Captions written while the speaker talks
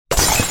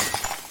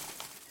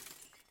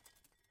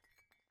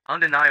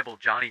Undeniable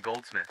Johnny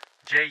Goldsmith,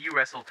 JU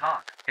Wrestle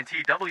Talk, and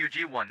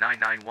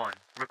TWG1991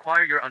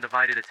 require your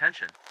undivided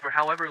attention for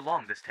however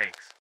long this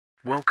takes.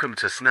 Welcome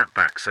to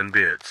Snapbacks and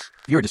Beards.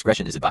 Viewer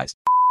discretion is advised.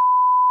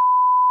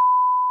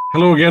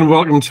 Hello again,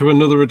 welcome to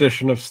another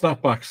edition of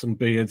Snapbacks and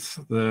Beards,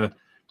 the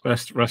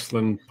best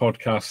wrestling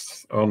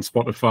podcast on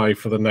Spotify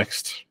for the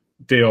next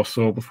day or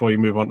so before you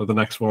move on to the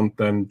next one.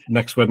 Then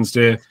next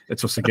Wednesday,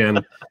 it's us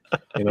again.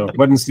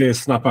 Wednesday is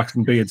Snapbacks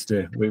and Beards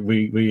Day.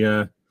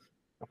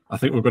 I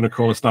think we're going to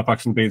call it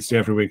Snapbacks and Beards Day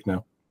every week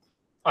now.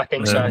 I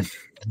think so.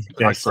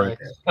 Yes, so.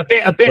 A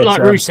bit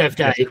like Rusev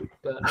Day.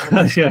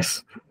 But...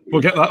 yes,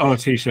 we'll get that on a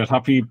t-shirt.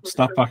 Happy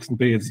Snapbacks and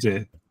Beards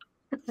Day.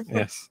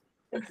 Yes.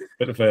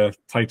 Bit of a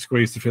tight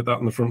squeeze to fit that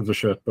on the front of the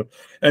shirt. But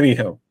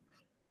anyhow,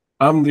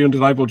 I'm the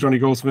undeniable Johnny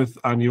Goldsmith,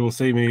 and you will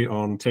see me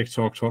on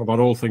TikTok talking about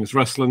all things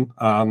wrestling.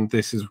 And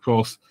this is, of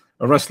course,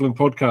 a wrestling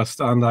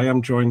podcast. And I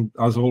am joined,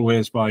 as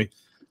always, by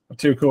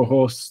two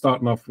co-hosts,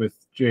 starting off with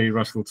Jay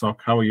Wrestle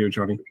Talk. How are you,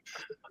 Johnny?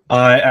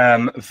 I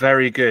am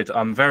very good.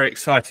 I'm very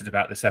excited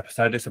about this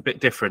episode. It's a bit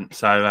different.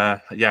 So,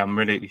 I'm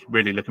really,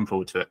 really looking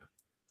forward to it.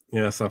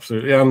 Yes,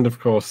 absolutely. And, of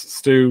course,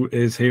 Stu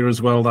is here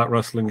as well, that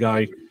wrestling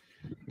guy,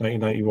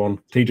 1991.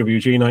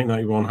 TWG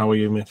 1991. How are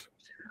you, mate?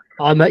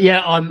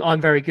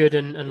 I'm very good.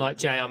 And like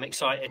Jay, I'm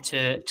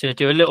excited to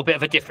do a little bit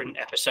of a different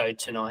episode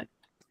tonight.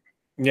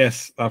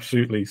 Yes,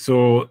 absolutely.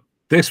 So,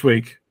 this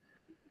week,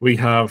 we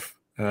have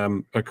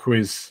a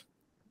quiz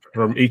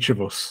from each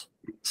of us,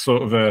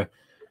 sort of a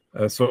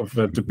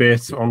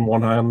debate on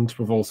one hand.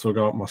 We've also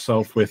got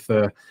myself with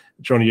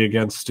Johnny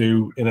against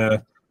Stu in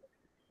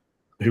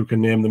who can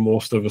name the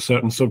most of a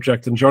certain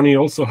subject, and Johnny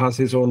also has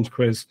his own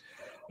quiz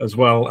as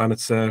well, and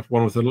it's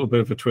one with a little bit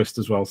of a twist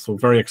as well. So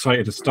very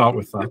excited to start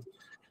with that.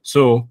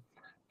 So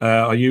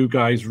are you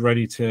guys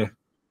ready to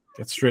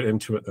get straight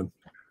into it then?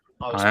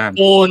 I am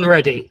born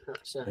ready.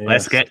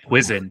 Let's get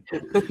quizzing.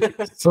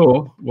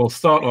 So we'll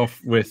start off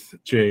with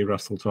Jay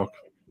Wrestle Talk.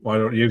 Why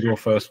don't you go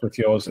first with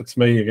yours? It's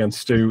me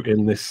against Stu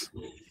in this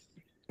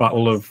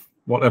battle of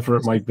whatever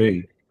it might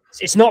be.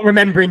 It's not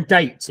remembering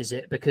dates, is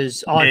it?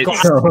 Because I've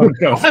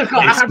got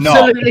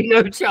absolutely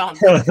no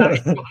chance.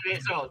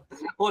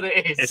 What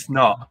it is. It's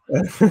not.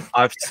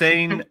 I've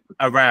seen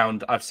a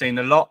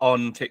lot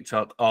on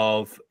TikTok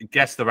of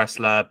guess the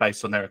wrestler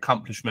based on their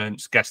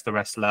accomplishments, guess the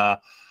wrestler,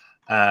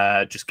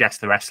 just guess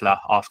the wrestler,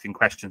 asking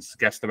questions to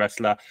guess the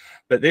wrestler.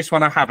 But this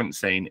one I haven't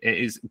seen. It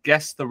is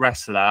guess the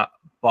wrestler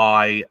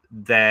by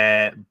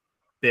their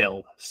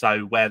bill, so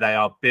where they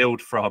are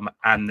billed from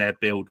and their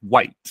billed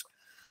weight.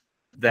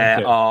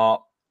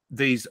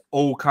 These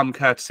all come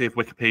courtesy of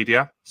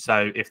Wikipedia,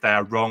 so if they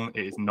are wrong,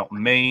 it is not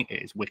me,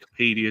 it is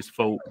Wikipedia's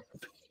fault.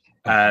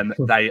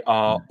 They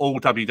are all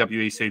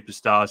WWE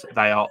superstars.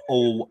 They are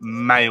all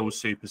male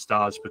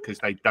superstars because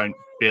they don't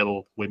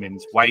bill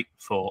women's weight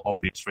for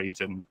obvious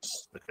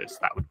reasons, because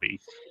that would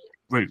be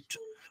rude.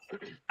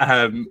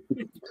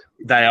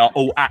 They are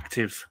all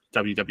active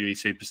WWE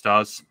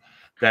superstars.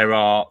 There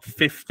are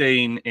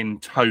 15 in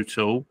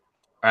total.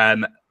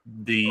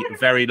 The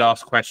very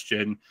last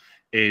question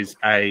is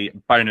a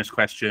bonus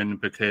question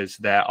because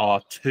there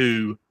are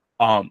two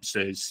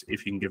answers.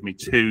 If you can give me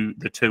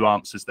the two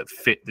answers that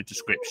fit the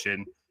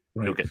description,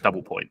 you'll get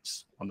double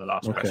points on the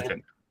last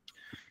question.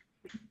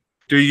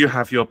 Do you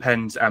have your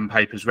pens and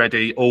papers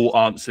ready? All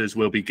answers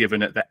will be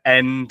given at the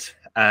end.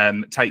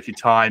 Take your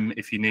time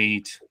if you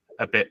need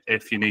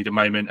a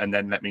moment, and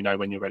then let me know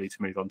when you're ready to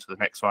move on to the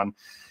next one.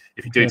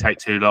 If you do take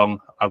too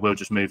long, I will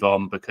just move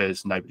on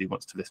because nobody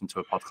wants to listen to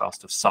a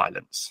podcast of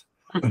silence.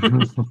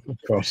 Of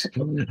course.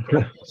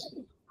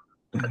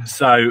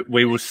 So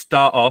we will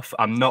start off.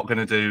 I'm not going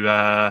to do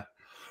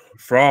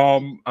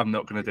I'm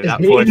not going to do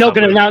that. You're not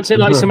going to announce it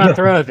like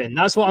Samantha Irvin.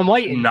 That's what I'm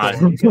waiting for.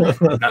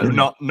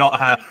 No, not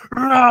her.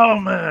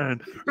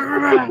 Roman.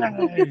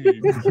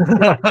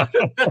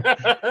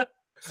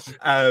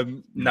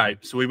 No.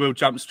 So we will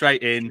jump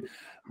straight in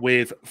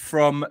with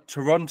from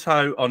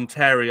Toronto,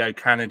 Ontario,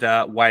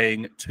 Canada,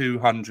 weighing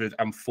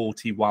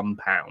 241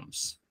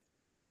 pounds.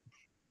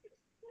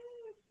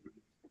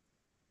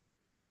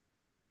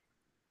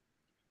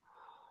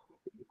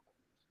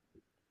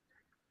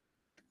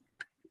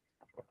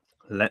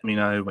 Let me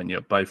know when you're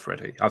both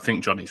ready. I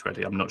think Johnny's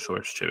ready. I'm not sure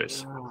if Stu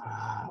is.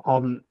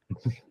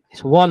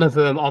 It's one of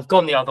them. I've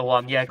gone the other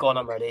one. Yeah, go on.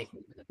 I'm ready.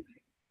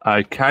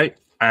 Okay.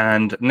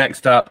 And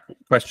next up,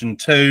 question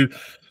 2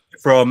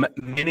 from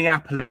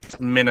Minneapolis,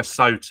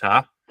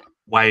 Minnesota,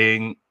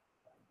 weighing,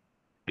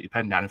 put your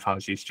pen down if I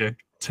was you, Stu,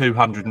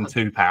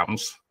 202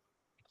 pounds.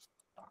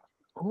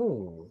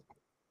 Oh.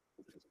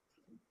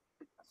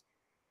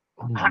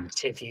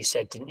 Active, you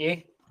said, didn't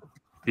you?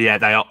 Yeah,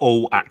 they are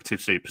all active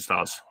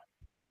superstars.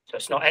 So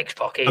it's not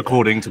X-Pac either.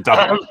 According to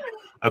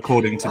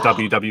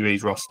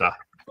WWE's roster.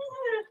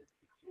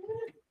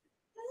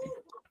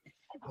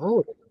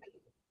 Oh.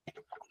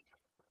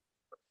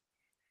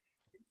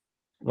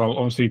 Well,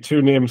 obviously,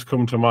 two names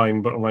come to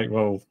mind, but I'm like,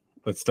 well,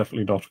 that's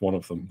definitely not one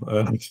of them.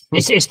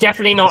 It's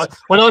definitely not.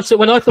 When I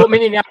thought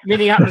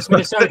Minneapolis,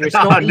 Minnesota, it's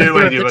not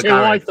either of the two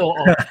I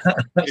thought of.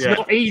 It's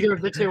not either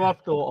of the two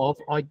I've thought of.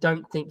 I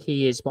don't think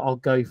he is, but I'll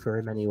go for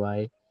him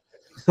anyway.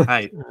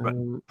 Hey,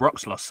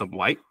 Brock's lost some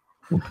weight.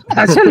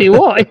 I tell you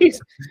what, I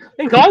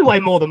think I weigh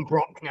more than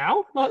Brock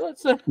now. Like,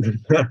 that's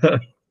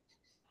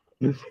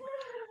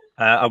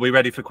Are we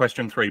ready for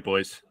question 3,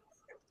 boys?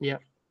 Yeah.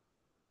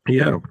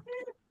 Yeah.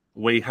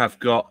 We have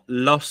got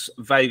Las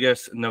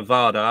Vegas,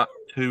 Nevada,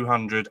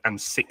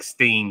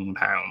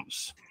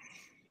 £216.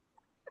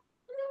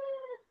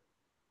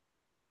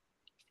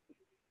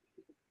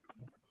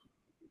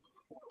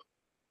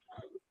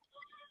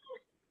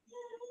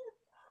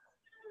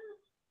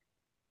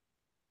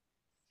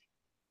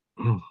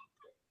 For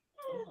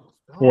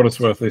what it's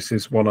worth, this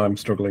is one I'm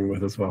struggling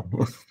with as well.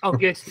 Oh,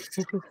 good.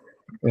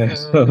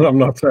 Yes, I'm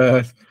not.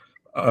 I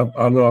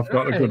know I've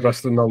got a good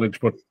wrestling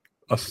knowledge, but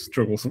I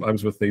struggle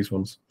sometimes with these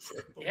ones.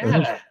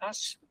 Yeah,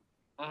 that's.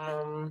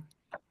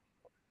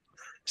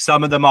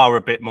 Some of them are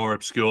a bit more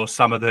obscure.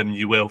 Some of them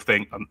you will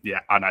think,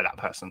 yeah, I know that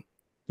person.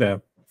 Yeah.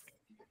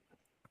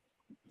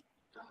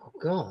 Oh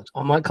God,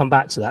 I might come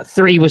back to that.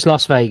 3 was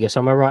Las Vegas.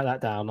 I'm gonna write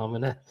that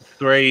down.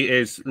 3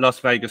 is Las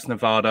Vegas,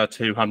 Nevada,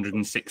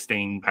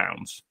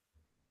 £216.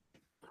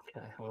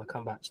 Okay, I'm gonna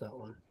come back to that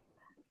one.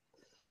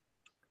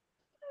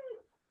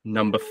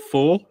 Number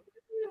 4.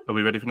 Are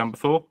we ready for number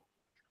 4?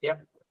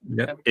 Yep.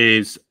 Yeah.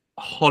 Is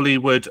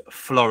Hollywood,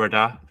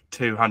 Florida,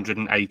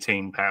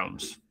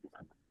 £218.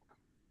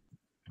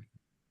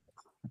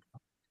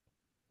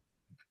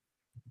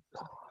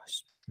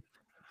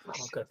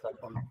 I'll go for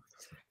that one.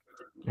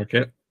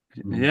 Okay.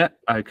 Yeah.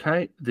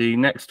 Okay. The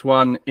next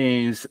one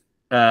is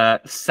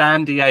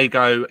San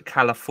Diego,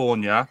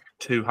 California,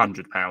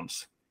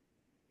 £200.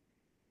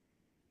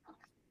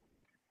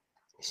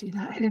 Is he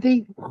that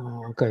heavy?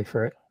 Oh, I'll go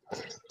for it.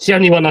 It's the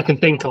only one I can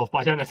think of, but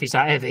I don't know if he's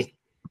that heavy.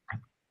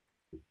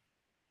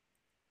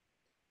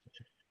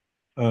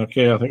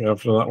 Okay, I think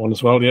I've done that one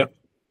as well. Yeah.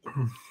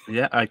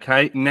 Yeah.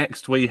 Okay.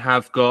 Next, we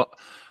have got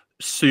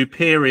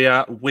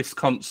Superior,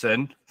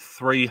 Wisconsin,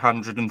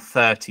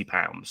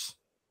 £330.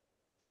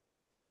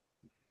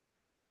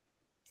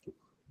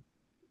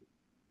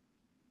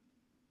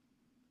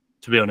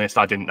 To be honest,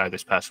 I didn't know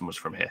this person was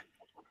from here.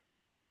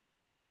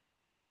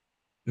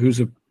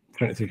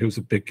 Trying to think who's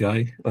a big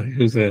guy? Like,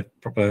 who's a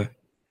proper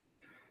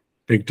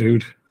big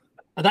dude?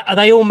 Are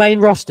they all main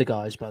roster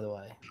guys, by the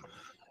way?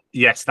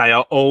 Yes, they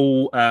are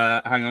all.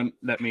 Hang on,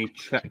 let me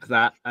check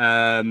that.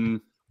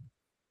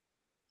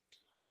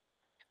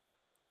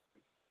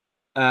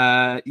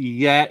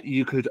 Yeah,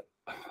 you could,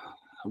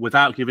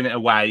 without giving it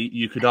away,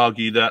 you could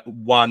argue that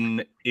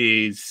one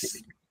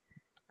is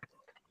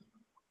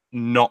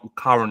not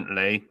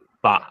currently,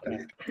 but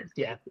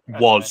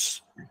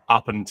was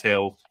up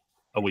until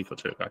a week or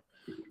 2 ago.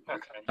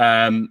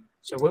 Okay.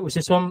 So what was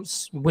this one?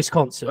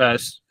 Wisconsin.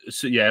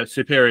 Yeah,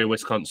 Superior,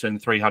 Wisconsin,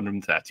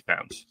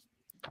 £330.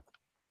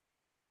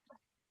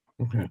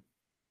 Okay.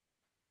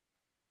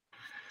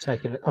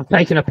 I'm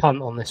taking a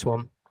punt on this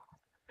one.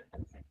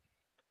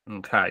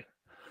 Okay.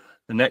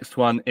 The next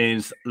one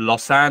is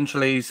Los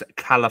Angeles,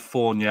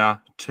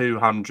 California,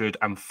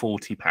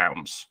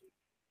 £240.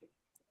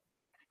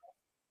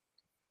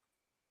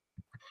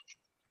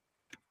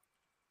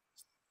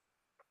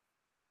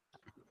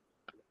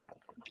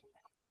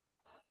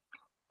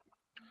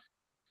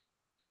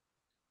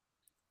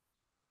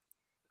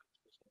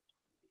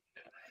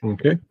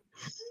 Okay.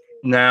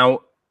 Now,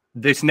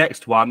 this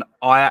next one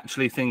I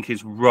actually think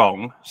is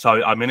wrong.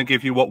 So I'm going to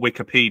give you what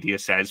Wikipedia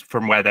says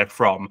from where they're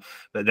from,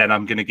 but then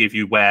I'm going to give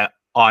you where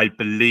I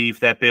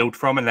believe they're billed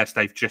from, unless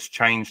they've just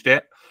changed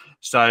it.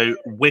 So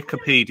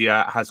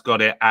Wikipedia has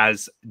got it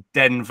as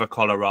Denver,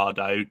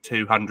 Colorado,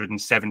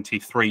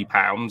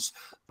 £273,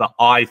 but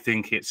I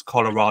think it's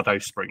Colorado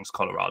Springs,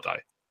 Colorado.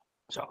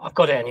 So I've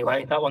got it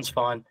anyway. That one's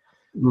fine.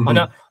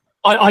 Mm-hmm.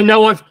 I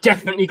know I've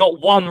definitely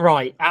got one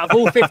right. Out of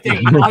all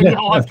 15, I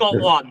know I've got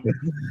one.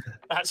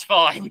 That's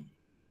fine.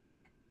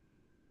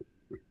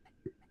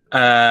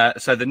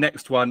 So the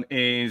next one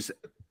is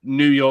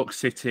New York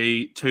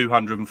City,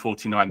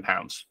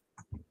 £249.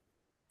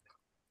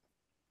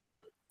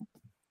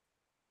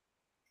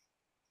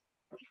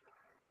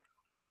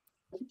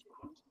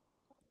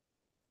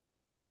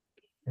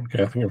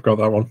 Okay, I think I've got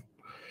that one.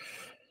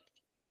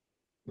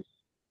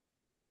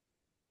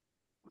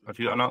 Have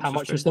you got an answer?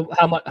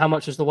 How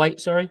much is the weight?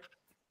 Sorry,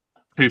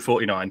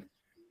 $249.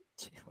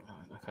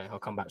 Okay, I'll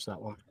come back to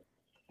that one.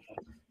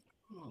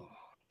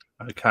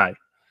 Okay,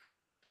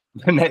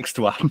 the next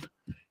one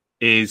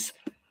is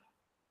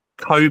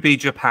Kobe,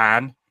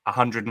 Japan,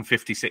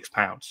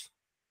 £156.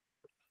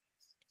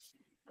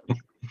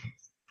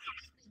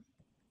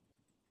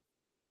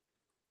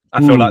 I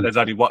feel like there's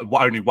only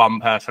one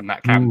person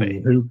that can be.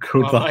 Who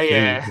could that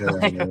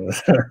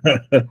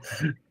be?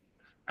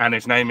 And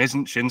his name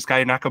isn't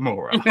Shinsuke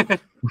Nakamura.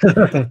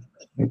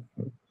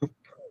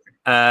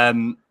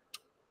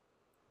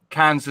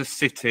 Kansas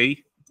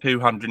City,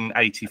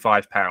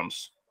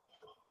 £285.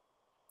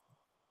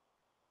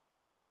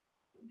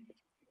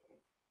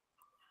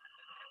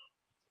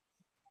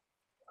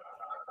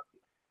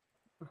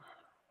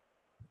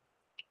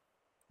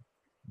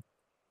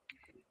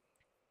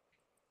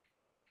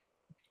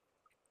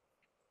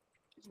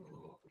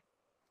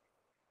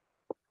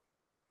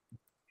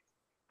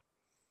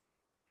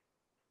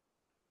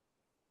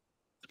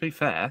 To be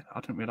fair, I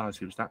didn't realise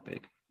he was that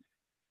big.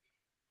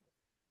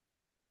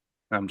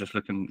 I'm just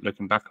looking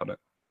back on it.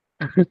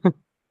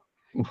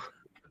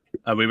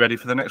 Are we ready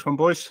for the next one,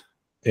 boys?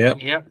 Yeah.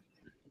 Yep.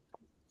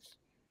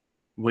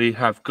 We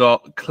have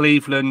got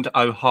Cleveland,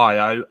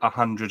 Ohio,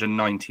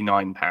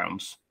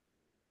 £199.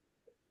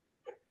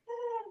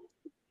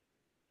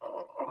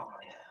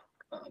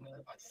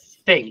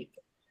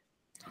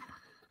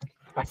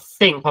 I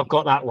think I've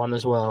got that one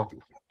as well.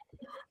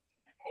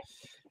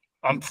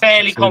 I'm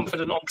fairly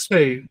confident on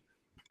 2.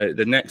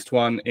 The next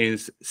one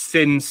is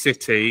Sin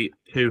City,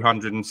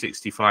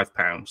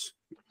 £265.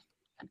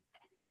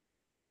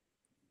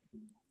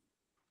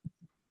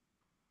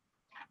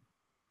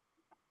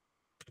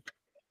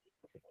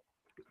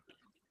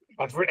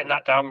 I've written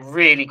that down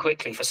really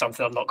quickly for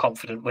something I'm not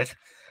confident with.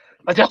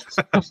 I've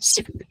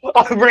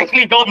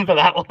really gone for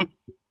that one.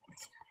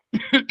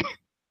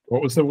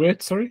 What was the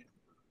weight? Sorry.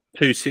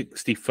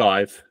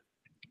 265.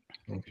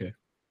 Okay.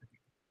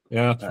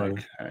 Yeah, that's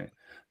fine. Okay.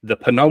 The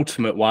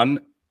penultimate one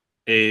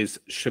is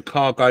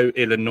Chicago,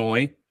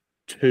 Illinois,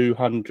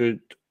 200.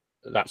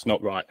 That's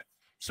not right.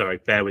 Sorry,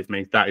 bear with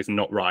me. That is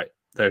not right.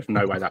 There's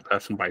no way that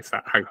person weighs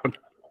that. Hang on.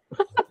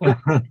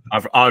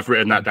 I've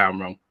written that down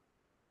wrong.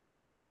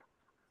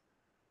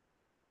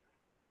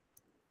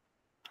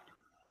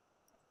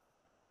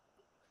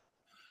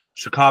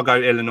 Chicago,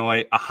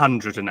 Illinois,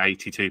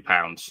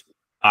 £182.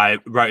 I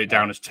wrote it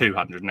down as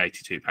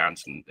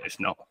 £282, and it's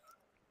not.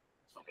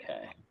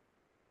 Okay.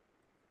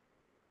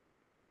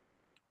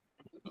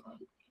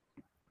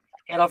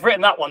 And I've written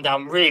that one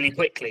down really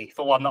quickly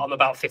for one that I'm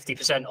about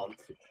 50% on.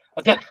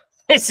 Okay.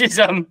 This is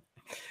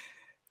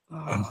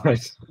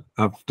Right.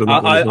 I've done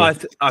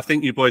that I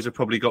think you boys have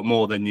probably got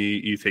more than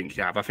you think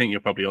you have. I think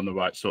you're probably on the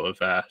right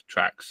sort of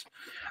tracks.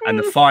 And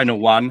the final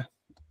one,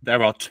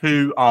 there are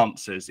 2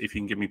 answers. If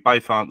you can give me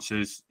both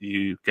answers,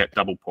 you get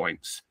double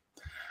points.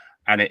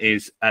 And it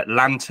is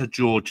Atlanta,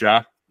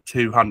 Georgia,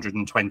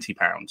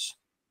 £220,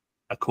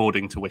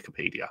 according to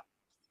Wikipedia.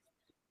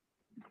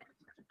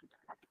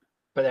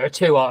 But there are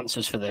 2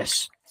 answers for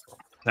this.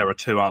 There are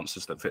 2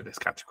 answers that fit this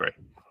category.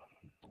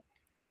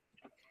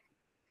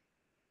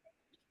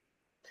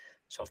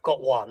 So I've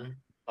got one.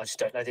 I just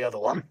don't know the other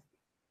one.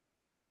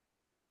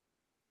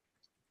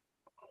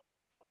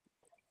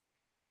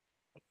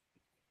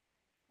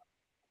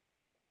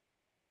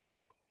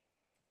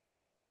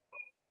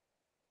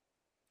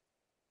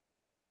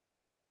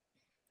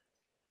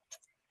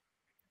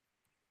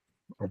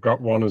 I've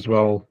got one as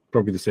well.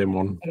 Probably the same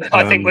one.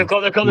 I think we've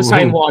got the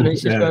same one.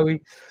 It's just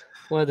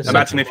where the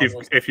imagine if you've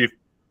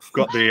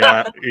got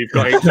the you've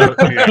got each other.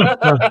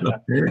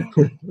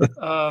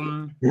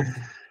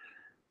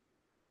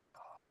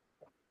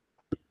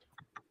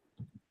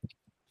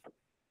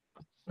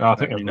 Yeah. I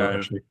think you know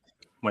actually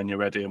when you're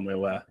ready, and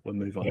we'll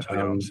move on to the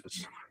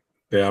answers.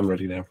 Yeah, I'm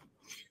ready now.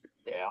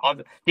 Yeah,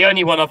 the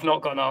only one I've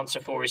not got an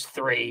answer for is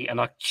 3, and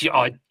I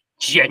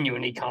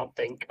genuinely can't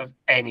think of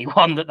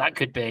anyone that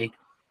could be.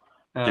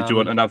 Did you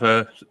want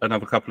another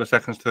couple of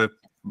seconds to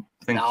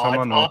think of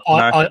someone? No?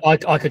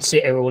 I could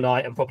sit here all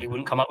night and probably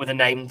wouldn't come up with a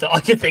name that I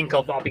could think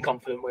of that I'd be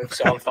confident with,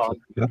 so I'm fine.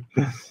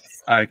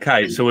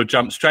 Okay, so we'll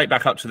jump straight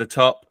back up to the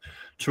top.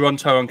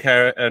 Toronto,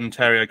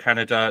 Ontario,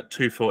 Canada,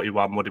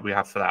 241. What did we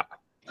have for that?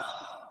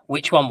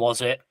 Which one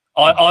was it?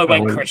 I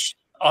went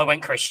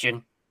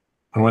Christian.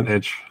 I went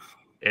Edge.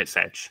 It's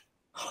Edge.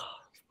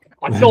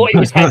 I thought he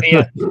was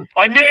heavier.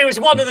 I knew it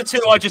was one of the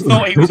 2. I just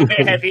thought he was a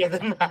bit heavier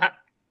than that.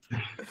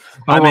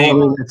 I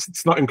mean,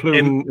 it's not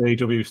including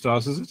AEW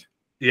stars, is it?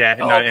 Yeah,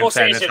 no, in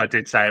fairness, I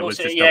did say it was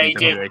just WWE. He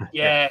did.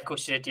 Yeah, of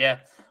course he did, yeah.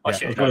 I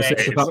should have got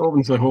Edge. That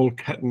opens the whole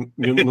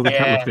another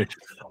kettle of fish.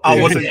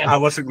 I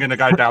wasn't going to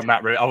go down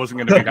that route. I wasn't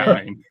going to be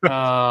that mean.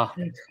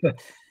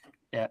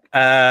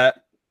 Yeah.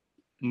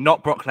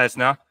 Not Brock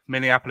Lesnar,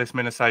 Minneapolis,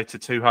 Minnesota,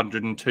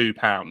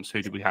 £202.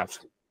 Who did we have?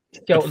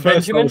 Shelton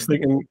Benjamin. I was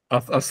thinking,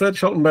 I said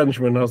Shelton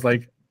Benjamin. I was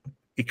like,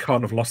 he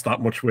can't have lost that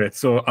much weight.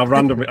 So I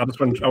went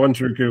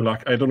through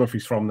Gulak. I don't know if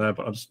he's from there,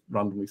 but I just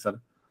randomly said it.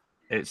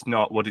 It's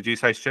not. What did you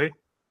say, Stu?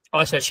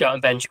 I said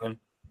Shelton Benjamin.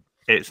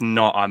 It's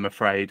not, I'm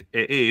afraid.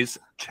 It is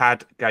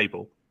Chad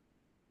Gable.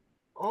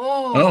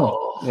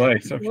 Oh,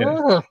 right. Okay.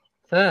 Oh,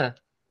 fair.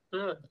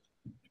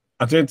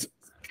 I did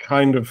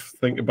kind of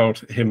think about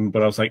him,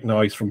 but I was like,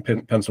 no, he's from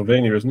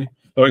Pennsylvania, isn't he?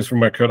 Oh, he's from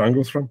where Kurt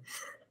Angle's from.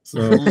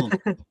 So,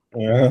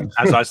 yeah.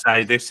 As I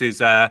say, this is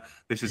where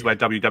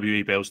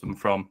WWE bills them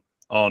from,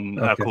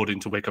 according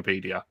to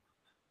Wikipedia.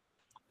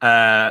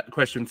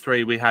 Question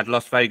 3: we had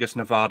Las Vegas,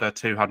 Nevada,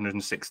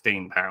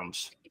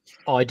 £216.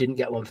 I didn't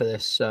get one for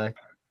this, so.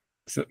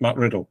 Is it Matt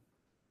Riddle?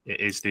 It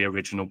is the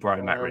original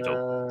Matt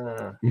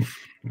Riddle.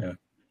 Yeah,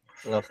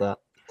 love that.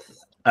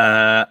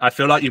 I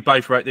feel like you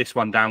both wrote this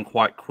one down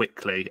quite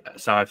quickly,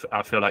 so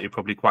I feel like you're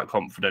probably quite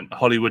confident.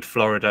 Hollywood,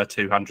 Florida,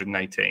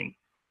 218.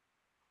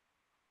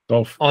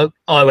 Dolph.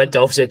 I went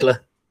Dolph Ziggler.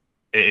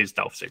 It is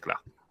Dolph Ziggler.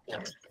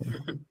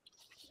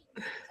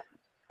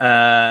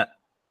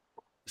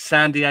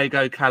 San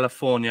Diego,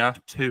 California,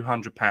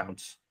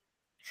 £200.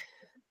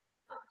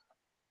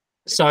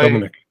 So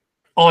Dominic.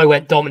 I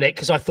went Dominic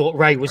because I thought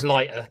Ray was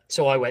lighter,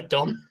 so I went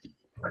Dom.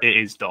 It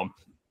is Dom.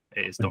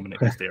 It is Dominic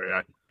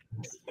Mysterio.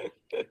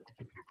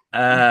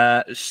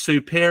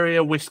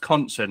 Superior,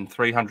 Wisconsin,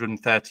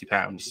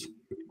 £330.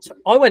 So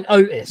I went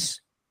Otis.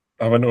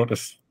 I went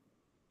Otis.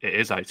 It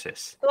is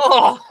Otis.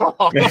 Oh,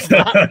 love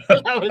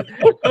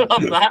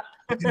that.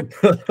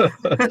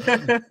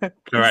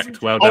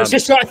 Correct. Well I done. was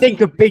just trying to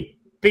think of big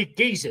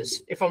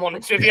geezers, if I'm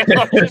honest with you.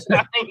 I just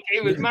think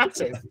he was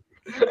massive.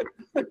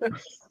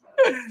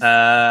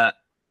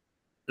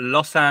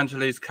 Los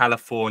Angeles,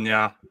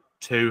 California,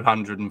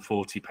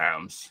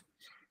 £240.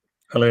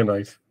 LA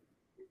Knight.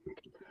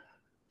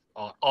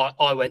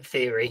 I went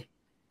Theory.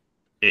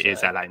 It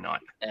is LA Knight.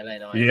 LA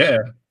Knight. Yeah.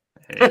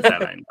 It is LA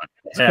Knight.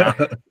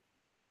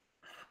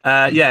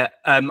 Yeah.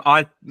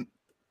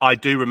 I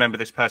do remember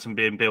this person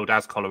being billed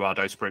as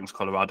Colorado Springs,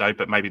 Colorado,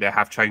 but maybe they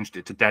have changed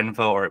it to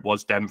Denver, or it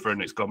was Denver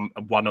and it's gone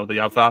one or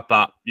the other.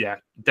 But yeah,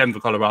 Denver,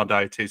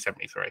 Colorado,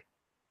 273.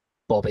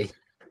 Bobby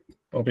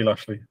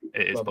Lashley.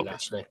 It is Bobby Bobby.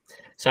 Lashley.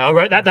 So I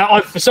wrote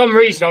that. For some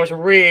reason, I was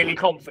really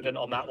confident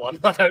on that one.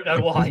 I don't know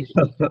why.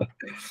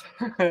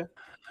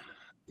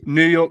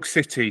 New York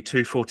City,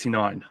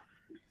 249.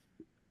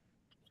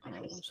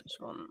 What's this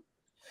one?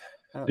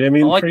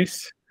 Damien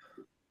Priest.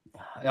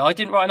 I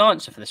didn't write an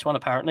answer for this one,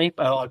 apparently.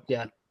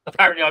 Yeah,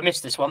 apparently I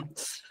missed this one.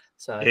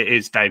 So It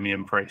is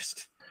Damian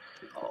Priest.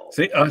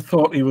 See, I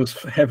thought he was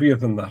heavier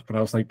than that, but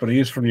I was like, but he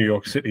is from New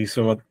York City,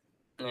 so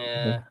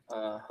yeah,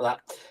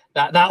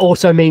 that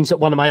also means that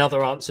one of my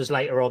other answers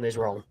later on is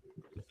wrong.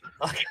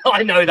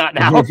 I know that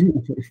now.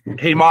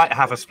 He might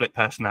have a split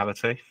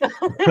personality.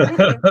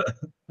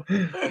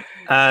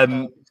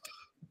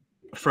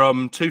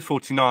 From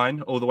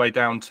 249 all the way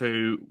down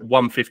to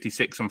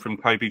 156, I'm from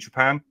Kobe,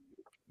 Japan.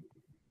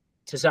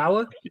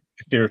 Tozawa?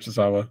 Akira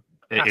Tozawa.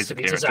 It Has is to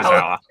be Akira Tozawa.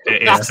 Tozawa.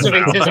 It That's is to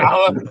be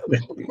Tozawa.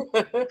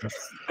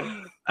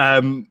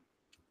 Tozawa.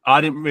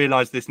 I didn't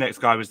realise this next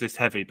guy was this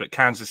heavy, but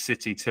Kansas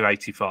City,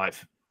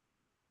 285.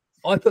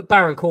 I put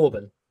Baron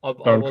Corbin.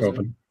 Baron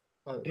Corbin.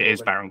 It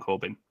is Baron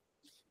Corbin.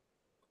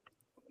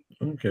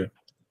 Okay.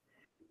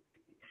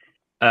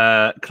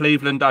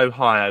 Cleveland,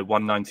 Ohio,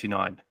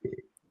 199.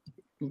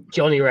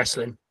 Johnny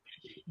Wrestling.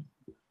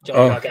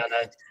 Johnny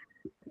Gargano.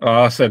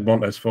 I said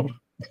Montez Ford.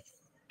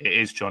 It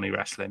is Johnny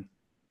Wrestling.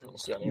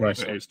 It's Johnny Right.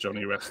 Wrestling. It is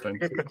Johnny Wrestling.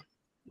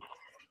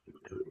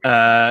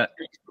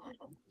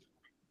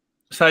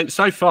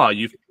 So far,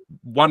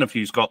 one of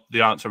you's got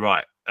the answer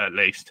right, at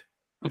least.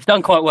 We've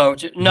done quite well.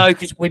 No,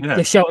 because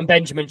the Shelton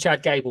Benjamin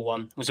Chad Gable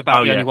one was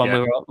about the only one we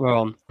were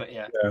on. But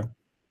yeah.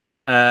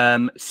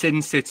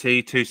 Sin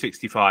City,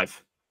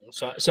 265.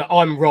 So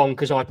I'm wrong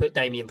because I put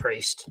Damian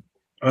Priest.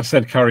 I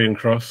said Karrion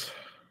Kross.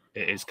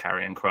 It is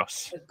Karrion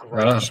Kross.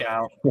 Great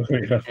shout.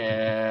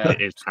 Yeah.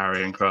 It is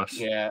Karrion Kross.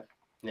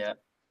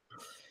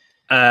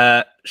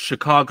 Yeah.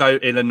 Chicago,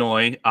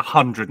 Illinois,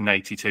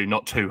 182,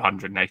 not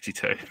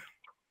 282.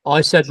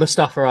 I said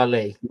Mustafa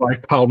Ali. My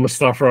pal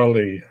Mustafa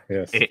Ali.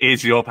 Yes. It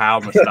is your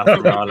pal,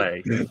 Mustafa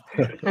Ali.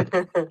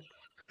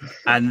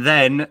 And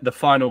then the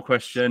final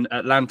question,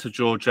 Atlanta,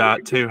 Georgia,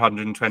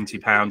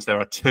 £220. There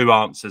are two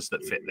answers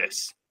that fit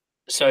this.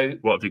 So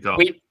what have you got?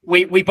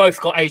 We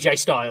both got AJ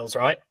Styles,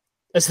 right?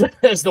 As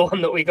the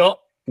one that we got.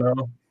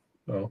 No.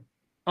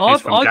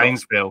 He's from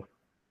Gainesville.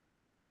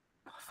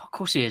 Of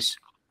course he is.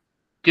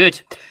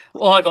 Good.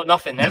 Well, I got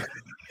nothing then.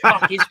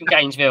 Fuck, he's from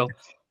Gainesville.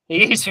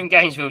 He is from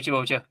Gainesville,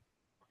 Georgia.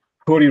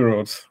 Cody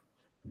Rhodes.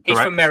 He's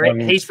from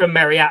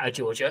Marietta,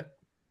 Georgia.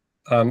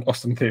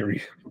 Austin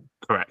Theory.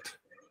 Correct.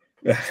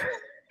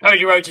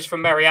 Cody Rhodes is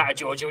from Marietta,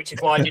 Georgia, which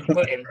is why I didn't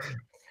put him.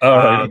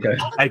 Okay.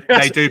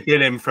 They do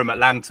bill him from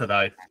Atlanta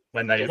though.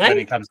 When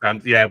he comes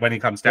down, when he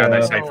comes down,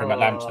 they say from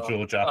Atlanta,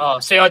 Georgia. Oh,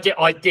 see,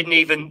 I didn't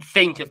even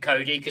think of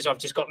Cody because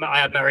I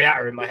had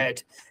Marietta in my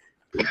head.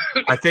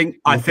 I think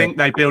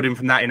they billed him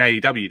from that in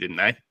AEW, didn't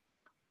they?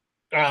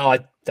 Oh, I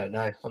don't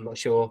know. I'm not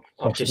sure.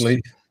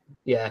 Possibly.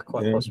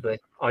 Quite possibly.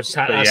 I just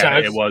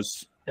had. It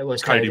was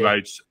Cody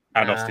Rhodes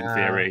and Austin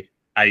Theory.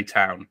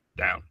 A-Town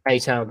down.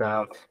 A-Town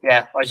down.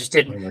 Yeah, I just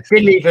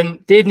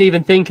didn't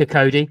even think of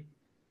Cody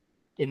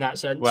in that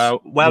sense.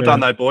 Well done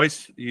though,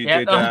 boys. You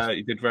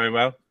did very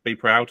well. Be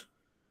proud.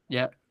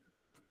 Yeah.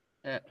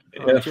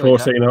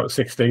 14 out of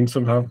 16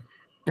 somehow.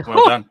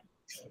 Well done.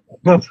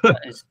 I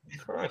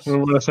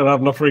said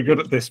I'm not very good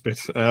at this bit.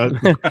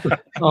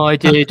 I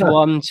did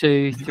 1,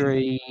 2,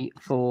 3,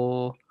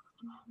 4,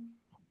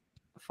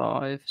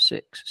 5,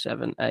 6,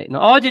 7, 8,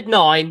 9. I did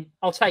 9.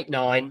 I'll take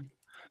 9.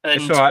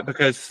 It's all right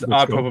because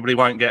I probably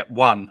won't get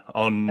one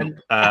on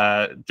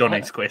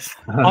Johnny's quiz.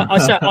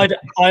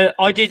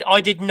 I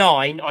did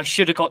 9. I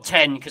should have got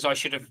 10 because I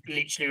should have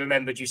literally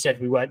remembered you said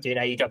we weren't doing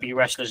AEW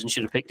wrestlers and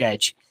should have picked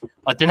Edge.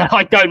 I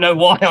don't know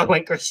why I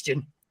went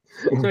Christian.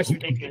 It's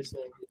ridiculous.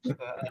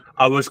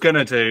 I was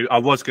gonna do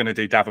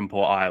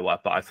Davenport, Iowa,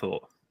 but I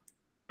thought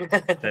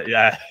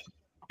that,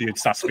 you'd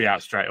suss me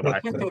out straight away.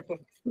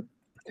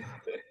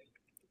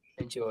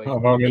 enjoyed. Oh,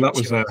 well, I mean, that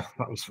was enjoyed.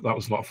 that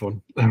was a lot of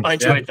fun. I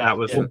enjoyed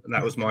that.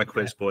 That was my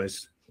quiz,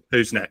 boys.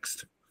 Who's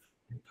next?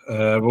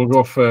 We'll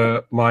go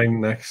for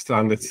mine next,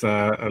 and it's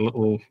a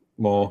little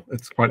more.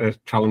 It's quite a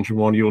challenging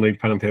one. You'll need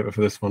pen and paper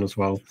for this one as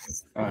well.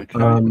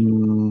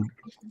 Okay.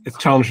 It's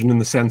challenging in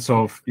the sense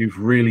of you've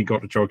really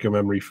got to jog your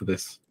memory for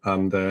this,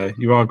 and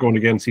you are going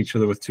against each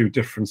other with two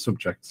different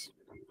subjects.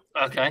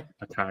 Okay.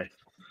 Okay.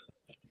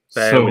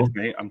 Bear with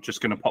me. I'm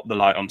just going to pop the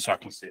light on so I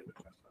can see it.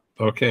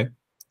 Okay.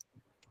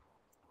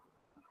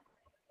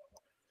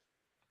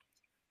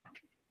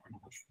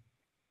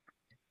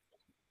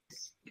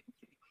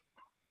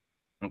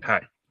 Okay.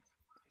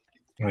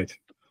 Right.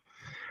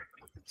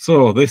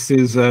 So this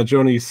is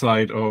Johnny's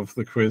side of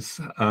the quiz,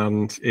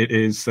 and it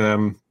is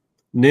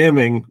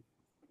naming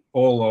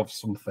all of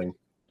something.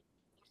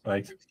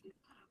 Right.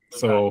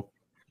 So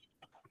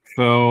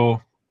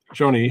for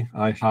Johnny,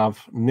 I have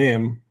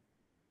name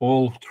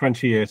all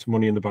 28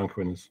 Money in the Bank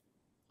winners.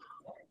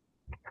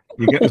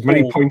 You get as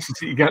many points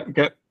as you get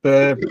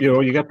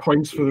you get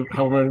points for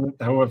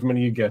however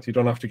many you get. You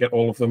don't have to get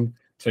all of them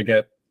to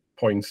get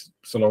points,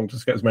 so long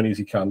just get as many as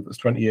you can. There's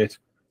 28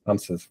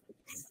 answers.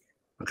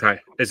 Okay.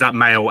 Is that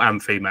male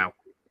and female?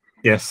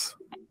 Yes.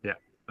 Yeah.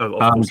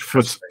 And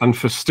for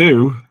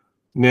Stu,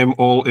 name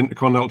all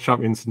Intercontinental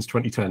champions since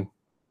 2010.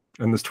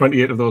 And there's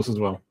 28 of those as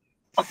well.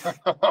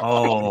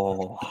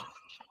 Oh.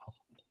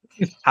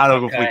 How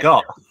long have we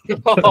got?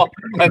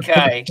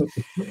 Okay.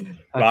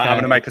 Right, I'm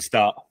going to make a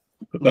start.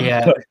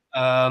 Yeah.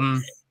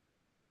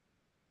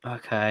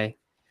 Okay.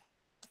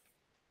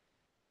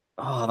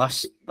 Oh,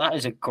 that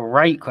is a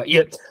great question.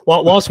 Yeah.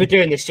 Well, whilst we're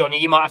doing this, Johnny,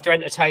 you might have to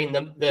entertain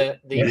the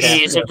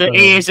ears of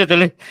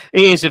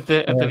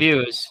the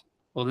viewers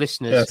or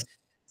listeners. Yes.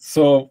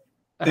 So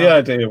the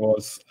idea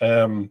was,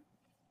 I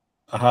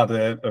had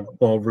a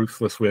more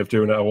ruthless way of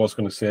doing it. I was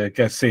going to say,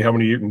 see how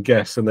many you can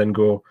guess, and then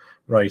go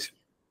right.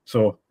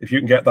 So if you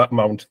can get that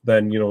amount,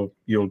 then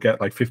you'll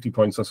get like 50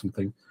 points or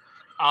something.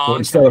 But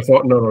instead, I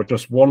thought, no,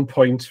 just 1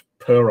 point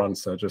per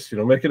answer. Just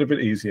make it a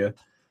bit easier.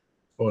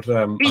 But I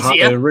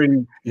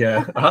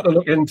had to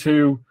look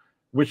into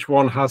which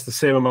one has the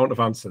same amount of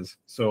answers.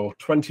 So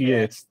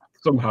 28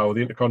 somehow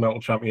the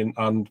Intercontinental Champion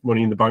and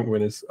Money in the Bank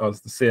winners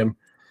as the same.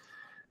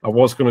 I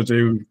was going to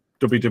do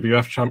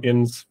WWF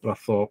champions, but I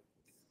thought,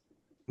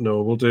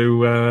 no, we'll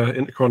do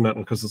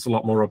Intercontinental because there's a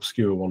lot more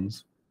obscure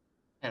ones.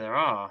 Yeah, there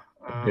are.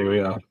 Here we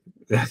are.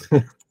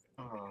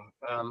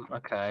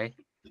 Okay.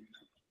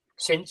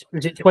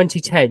 Was it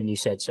 2010? You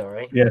said,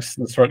 sorry. Yes,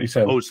 that's right. You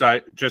said.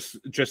 Also, just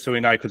so we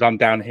know, because I'm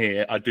down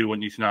here, I do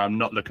want you to know I'm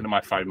not looking at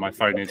my phone. My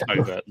phone is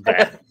over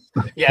there.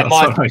 Yeah,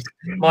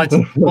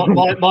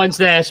 mine's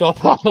there, so I'll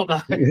put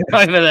that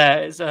over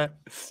there. It's that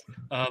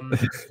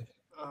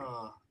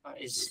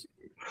is.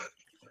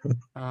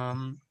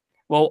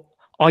 Well,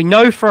 I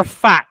know for a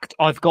fact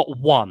I've got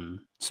one.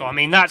 So I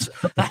mean that's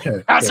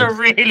a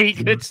really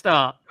good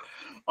start.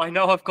 I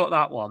know I've got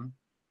that one.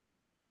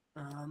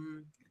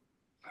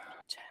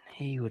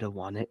 He would have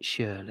won it,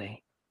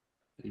 surely.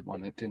 He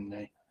won it, didn't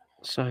he?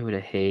 So would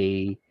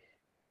he.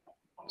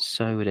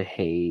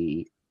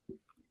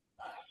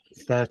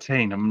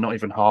 13. I'm not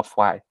even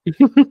halfway.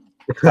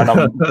 And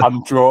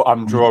I'm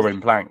drawing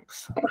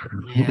blanks.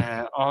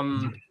 Yeah.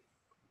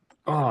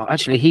 Oh,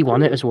 actually, he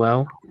won it as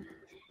well,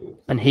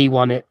 and he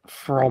won it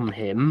from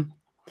him.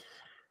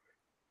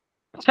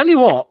 I'll tell you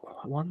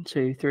what. 1,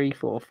 2, 3,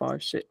 4,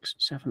 5, 6,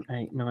 7,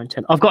 8, 9,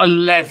 10. I've got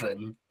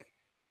 11.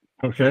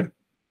 Okay.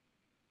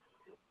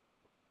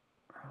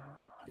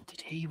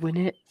 Did he win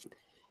it?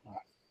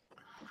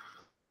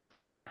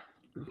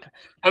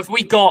 Have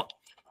we got?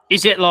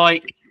 Is it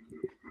like,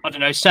 I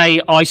don't know?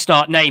 Say I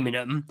start naming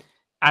them,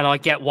 and I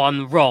get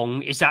one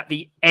wrong. Is that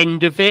the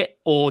end of it,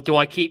 or do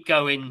I keep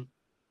going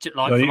to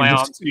for my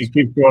answers? You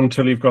keep going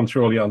until you've gone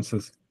through all the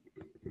answers.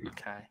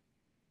 Okay.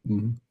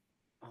 Mm-hmm.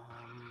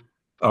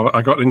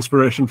 I got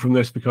inspiration from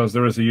this because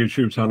there is a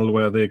YouTube channel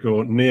where they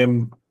go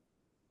name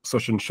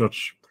such and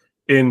such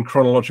in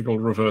chronological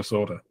reverse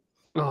order.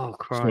 Oh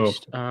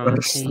Christ! So,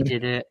 he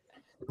did it.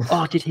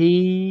 Oh, did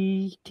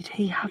he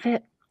have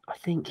it? I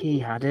think he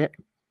had it.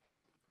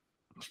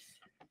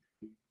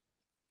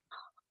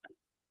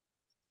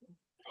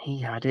 He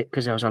had it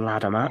because there was a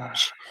ladder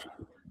match.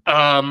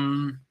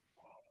 Can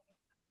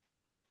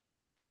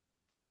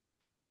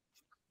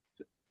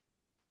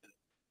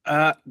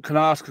I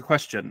ask a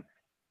question?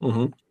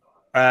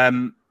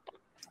 Mm-hmm.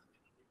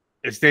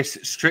 Is this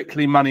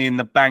strictly Money in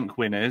the Bank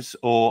winners,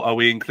 or are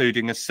we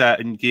including a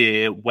certain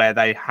year where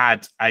they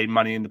had a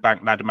Money in the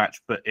Bank ladder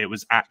match, but it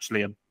was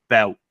actually a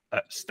belt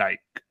at stake?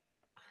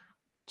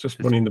 Just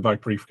Money in the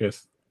Bank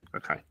briefcase.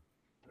 Okay.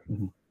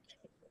 Mm-hmm.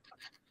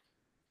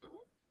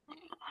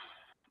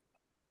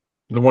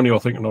 The one you're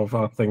thinking of,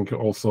 I think,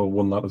 also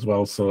won that as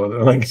well.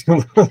 So I think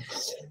I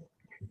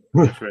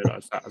just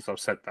realised that as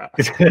I've said that.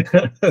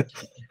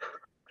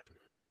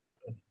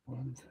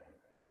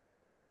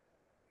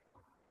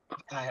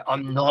 Okay,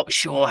 I'm not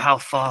sure how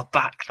far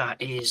back that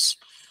is.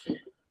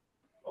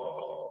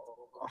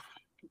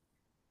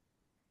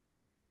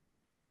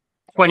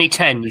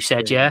 2010, you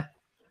said, yeah?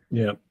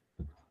 Yeah.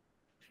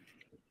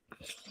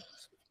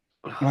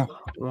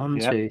 1,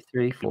 Yeah. 2,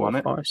 3, 4, won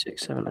it. 5,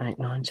 6, 7, 8,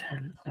 9,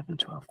 10, 11,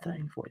 12,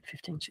 13, 14,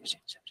 15,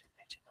 16, 17,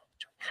 18, 19,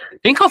 20. I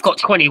think I've got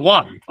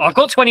 21. I've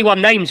got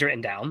 21 names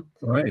written down.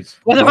 Right.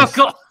 Whether Nice. I've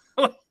got.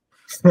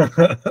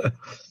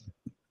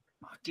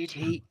 Did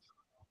he?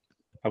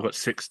 I've got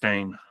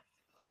 16.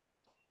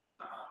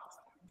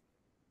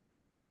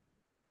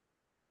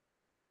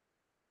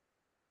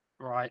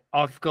 Right.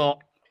 I've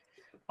got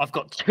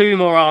 2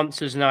 more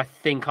answers, and I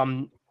think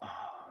I'm.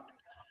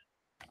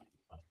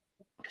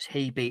 Because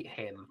he beat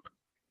him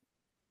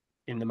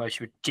in the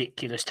most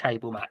ridiculous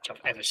table match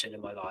I've ever seen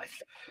in my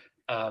life.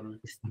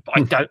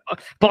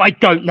 But I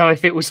don't know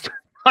if it was.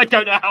 I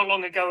don't know how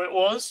long ago it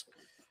was.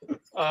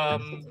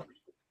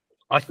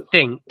 I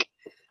think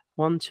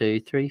 1,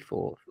 2, 3,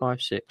 4,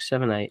 5, 6,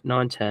 7, 8,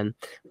 9, 10,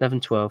 11,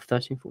 12,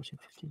 13, 14,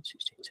 15,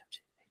 16, 17,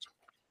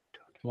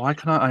 18. Why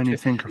can I only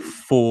think of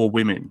 4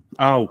 women?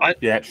 Oh,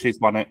 yeah, she's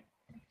won it.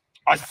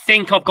 I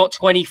think I've got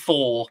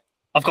 24.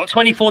 I've got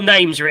 24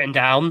 names written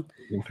down.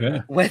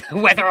 Okay.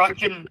 Whether I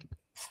can,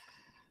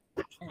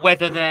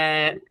 whether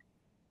they're.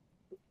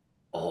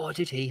 Oh,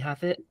 did he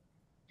have it?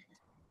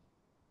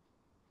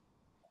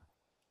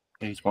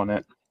 He's won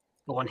it.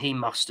 The one he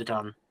must have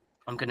done.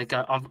 I'm gonna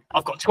go.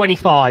 I've got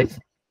 25,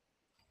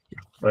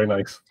 Very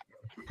nice.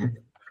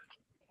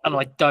 and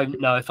I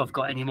don't know if I've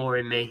got any more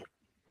in me.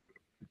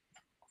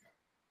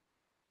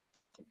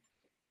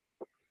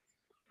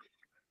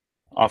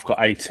 I've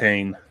got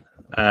 18.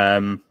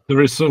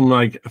 There is some,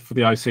 like, for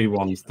the IC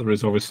ones, there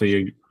is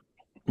obviously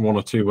 1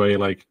 or 2 where you're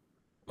like,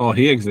 oh,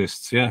 he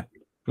exists, yeah.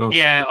 Gosh.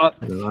 Yeah.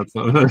 That's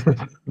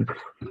not...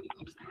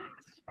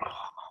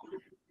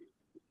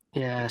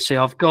 Yeah. See,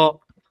 I've got.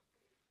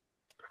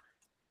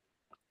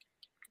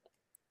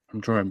 I'm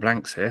drawing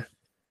blanks here.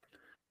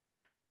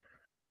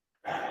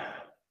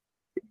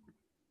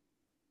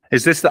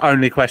 Is this the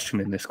only question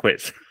in this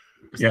quiz?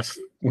 Yes.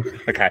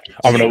 Okay,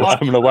 I'm gonna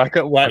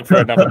work for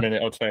another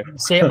minute or 2.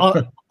 See,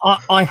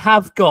 I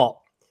have got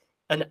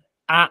an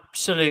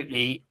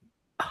absolutely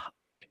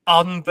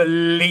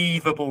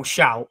unbelievable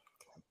shout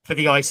for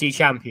the IC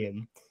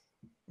champion.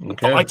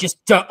 Okay.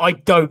 But I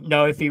don't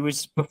know if he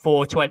was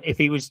before if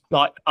he was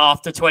like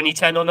after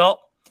 2010 or not.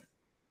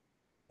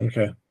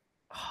 Okay.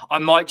 I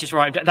might just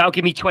write him down. That'll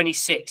give me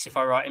 26 if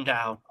I write him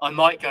down. I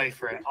might go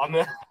for it. I'm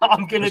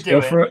gonna Just do go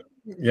it. for it.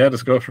 Yeah,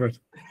 just go for it.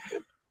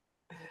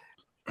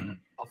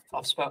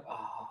 I've spoke.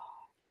 Oh.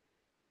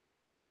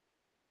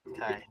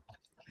 Okay.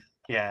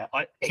 Yeah,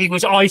 he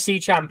was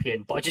IC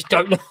champion, but I just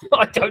don't know.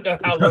 I don't know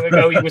how long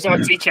ago he was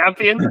IC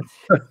champion.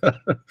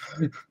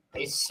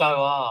 It's so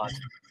hard.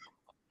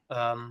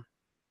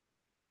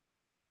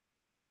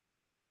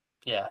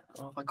 Yeah,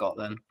 what have I got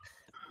then?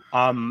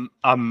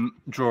 I'm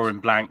drawing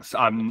blanks.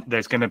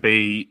 There's going to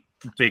be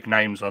big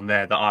names on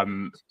there that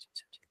I'm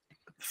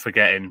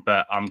forgetting,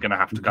 but I'm going to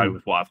have to go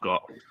with what I've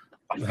got.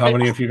 How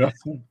many have you got?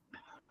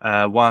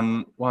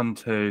 1,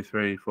 2,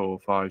 3, 4,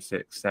 5,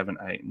 6, 7,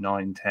 8,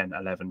 9, 10,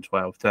 11,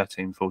 12,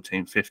 13,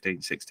 14,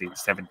 15, 16,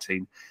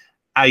 17,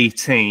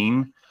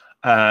 18,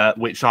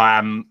 which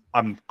I'm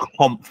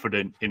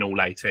confident in all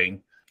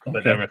 18,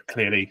 but there are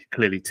clearly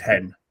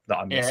 10 that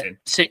I'm missing.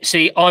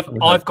 See,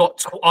 I've got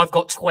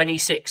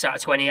 26 out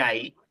of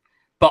 28,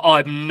 but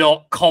I'm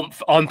not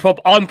I'm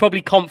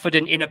probably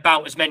confident in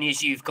about as many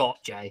as you've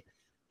got, Jay.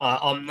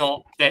 I'm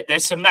not.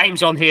 There's some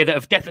names on here that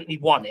have definitely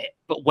won it,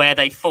 but where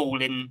they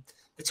fall in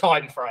the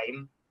time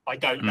frame, I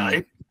don't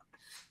know.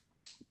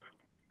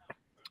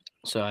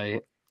 So,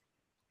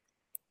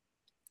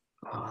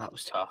 that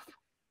was tough.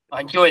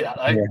 I enjoyed that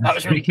though. Yeah. That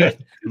was really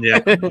good. Yeah.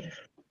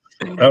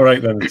 All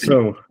right then.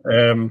 So,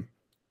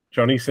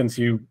 Johnny, since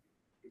you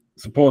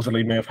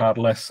supposedly may have had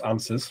less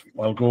answers,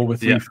 I'll go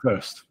with you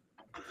first.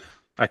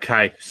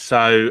 Okay,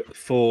 so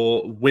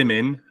for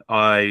women,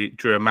 I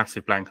drew a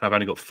massive blank. I've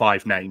only got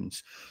 5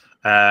 names,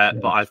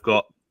 but I've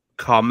got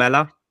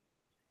Carmella.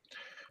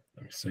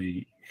 Let me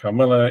see.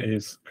 Carmella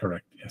is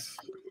correct. Yes.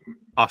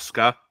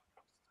 Oscar.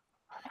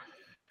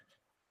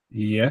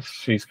 Yes,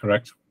 she's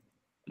correct.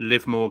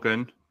 Liv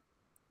Morgan.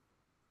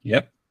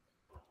 Yep.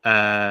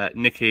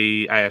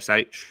 Nikki ASH.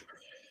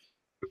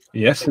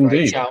 Yes, Great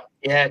indeed. shout.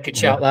 Yeah, good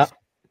shout that.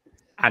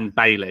 And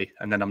Bailey.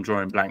 And then I'm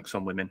drawing blanks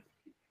on women.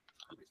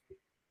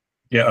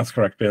 Yeah, that's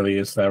correct. Bailey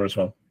is there as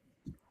well.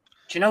 Do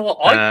you know what?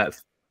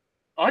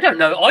 I don't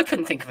know. I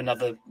couldn't think of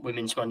another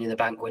women's Money in the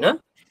Bank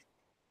winner.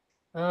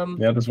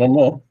 Yeah, there's one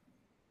more.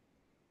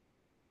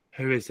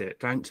 Who is it?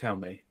 Don't tell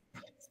me.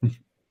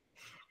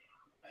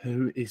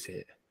 Who is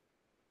it?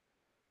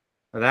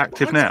 Are they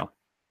active now?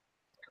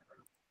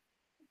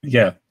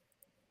 Yeah.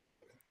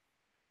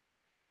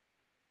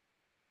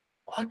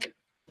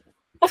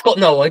 I've got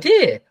no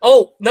idea.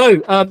 Oh,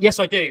 no. Yes,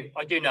 I do.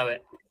 I do know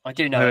it. I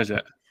do know Who it. is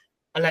it?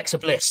 Alexa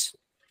Bliss.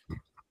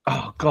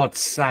 Oh, God's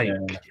sake.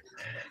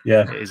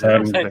 Yeah. It is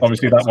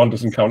Obviously, that one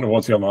doesn't count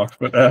towards your mark,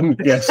 but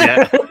yes.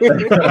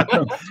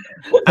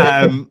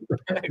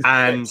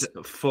 And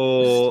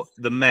for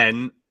the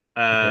men,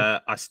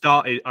 I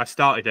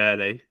started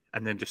early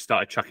and then just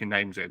started chucking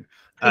names in.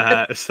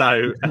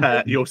 So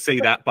you'll see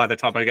that by the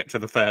time I get to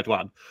the third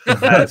one.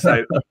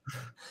 So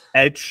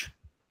Edge,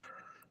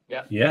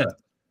 Yeah.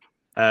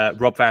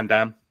 Rob Van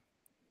Dam,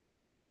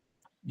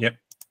 Yep.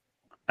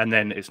 and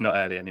then it's not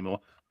early anymore.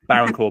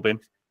 Baron Corbin,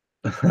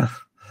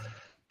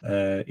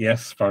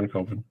 Yes. Baron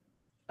Corbin.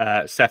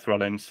 Seth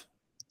Rollins,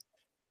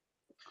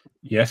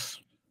 Yes.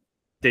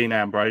 Dean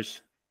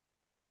Ambrose,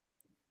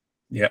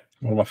 Yep.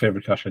 One of my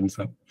favorite cash-ins.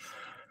 So.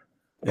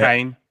 Yeah.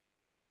 Kane,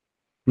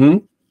 Hmm?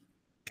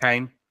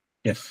 Kane,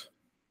 Yes.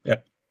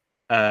 Yep.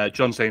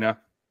 John Cena,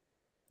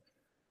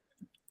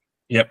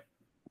 Yep.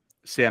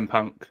 CM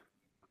Punk,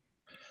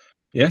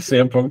 Yes.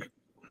 CM Punk.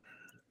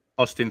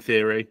 Austin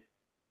Theory,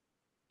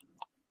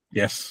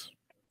 Yes.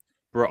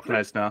 Brock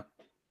Lesnar,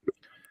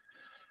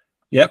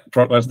 Yep.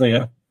 Brock Lesnar.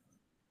 Yeah.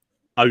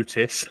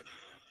 Otis,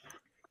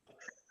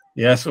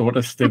 Yes.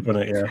 Otis did win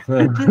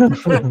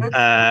it.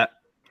 Yeah.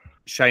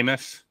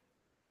 Sheamus,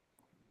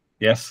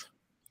 Yes.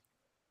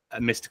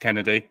 Mr.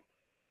 Kennedy,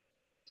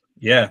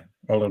 Yeah.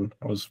 Well done.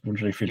 I was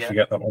wondering if you'd Yeah.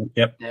 forget that one.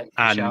 Yep. Yeah, good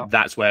and shout.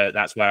 that's where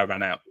I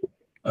ran out.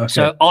 Okay.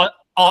 So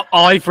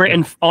I've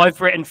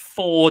written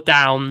 4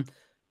 down,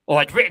 or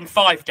I'd written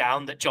 5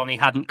 down that Johnny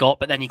hadn't got,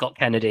 but then he got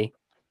Kennedy.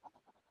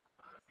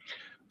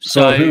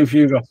 So who have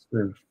you got,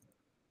 Stu?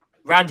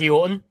 Randy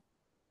Orton,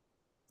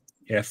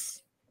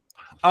 Yes.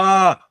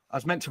 I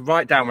was meant to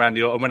write down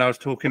Randy Orton when I was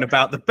talking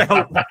about the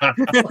belt.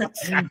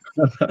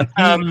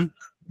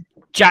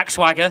 Jack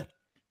Swagger,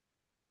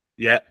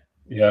 Yeah,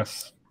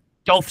 Yes.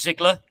 Dolph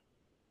Ziggler,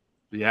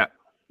 yeah.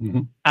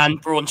 Mhm.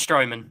 and Braun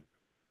Strowman.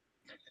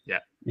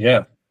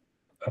 Yeah.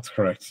 That's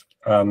correct.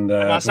 And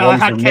That's the how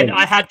ones remaining-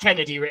 I had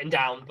Kennedy written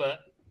down, but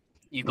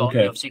you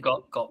Okay. obviously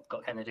got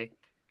Kennedy.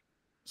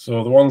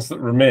 So the ones that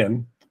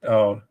remain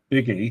are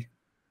Big E,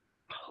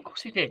 Oh, of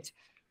course he did.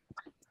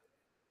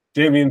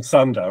 Damien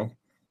Sandow,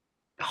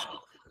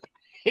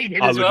 He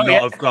did I as would well. not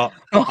Yeah. have got.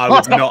 I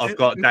would not have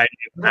got Damien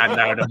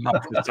Sandow in a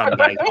month of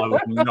Sundays. I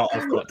would not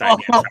have got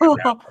Damien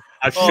Sandow.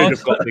 I should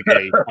have got Big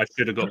E. I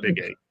should have got Big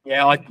E.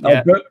 Yeah,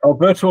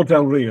 Alberto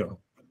Del Rio,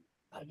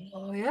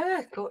 Oh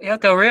yeah, cool. Yeah,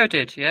 Del Rio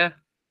did. Yeah.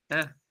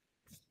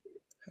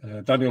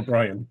 Daniel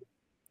Bryan.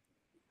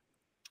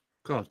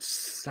 God's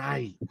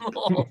sake!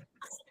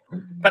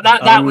 But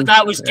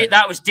that was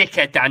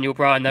dickhead Daniel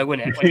Bryan though,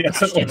 wasn't it? When he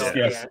Yes, it cashed in was, on-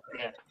 yes.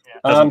 yeah.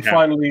 Doesn't And count.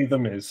 finally, The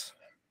Miz.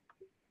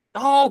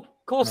 Oh, of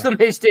course the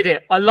Miz did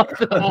it. I love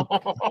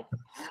that.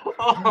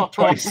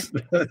 Twice.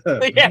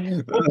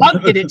 Yeah. Well,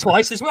 Punk did it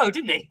twice as well,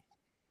 didn't he?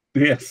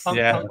 Yes.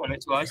 Yeah. Punk won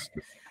it twice.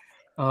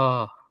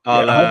 Oh.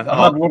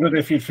 I had wondered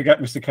if you'd forget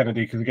Mr.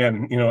 Kennedy, because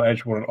again,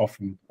 Edge won it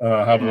often.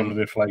 I had wondered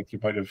if you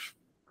might have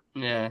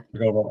Yeah.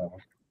 forgot about that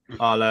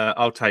one.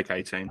 I'll take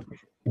 18.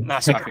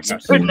 That's I a think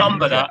that's- good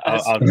number, that.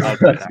 I'll do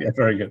that. Yeah,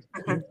 very good.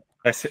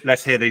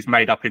 Let's hear these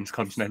made up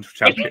intercontinental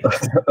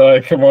champions.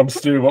 Come on,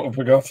 Stu, what have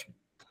we got?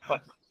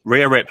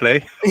 Rhea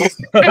Ripley,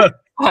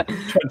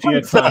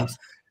 28 times.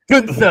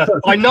 Gunther.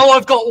 I know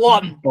I've got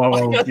one.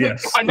 Well,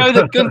 yes. I know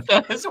that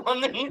Gunther has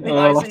won it.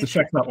 I'll have to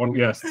check that one,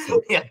 yes.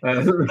 Yeah. Uh,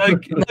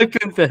 No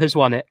Gunther has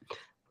won it.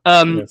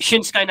 Yes.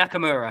 Shinsuke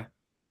Nakamura.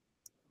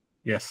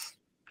 yes.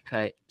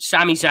 Okay.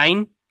 Sami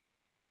Zayn.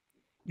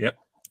 Yep.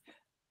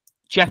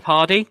 Jeff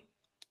Hardy.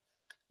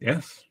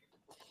 Yes.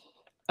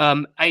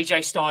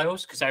 AJ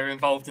Styles, because they were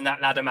involved in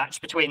that ladder match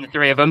between the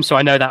three of them, so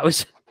I know that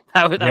was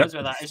that was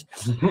where that is.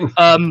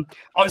 I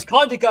was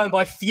kind of going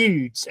by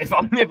feuds, if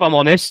I'm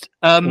honest.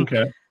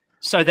 Okay.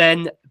 So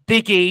then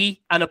Big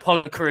E and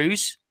Apollo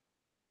Crews,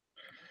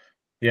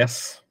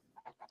 Yes.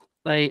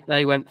 they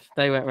went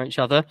with each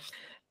other.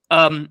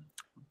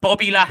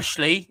 Bobby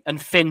Lashley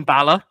and Finn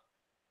Balor.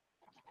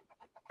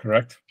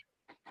 Correct.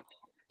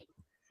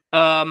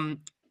 The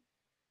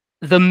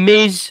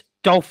Miz,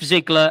 Dolph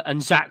Ziggler,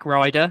 and Zack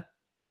Ryder.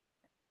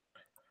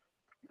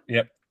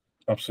 Yep.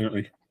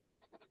 Absolutely.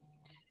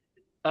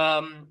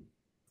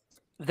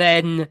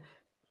 Then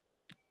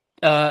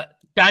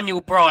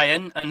Daniel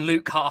Bryan and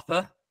Luke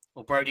Harper,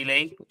 or Brody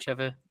Lee,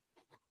 whichever.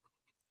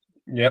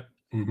 Yep.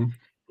 Mm-hmm.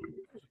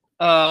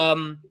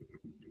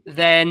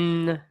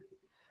 Then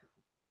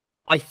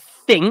I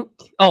think.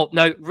 Oh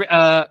no,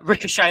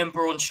 Ricochet and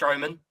Braun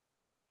Strowman.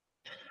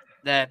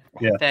 They're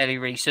fairly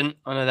recent.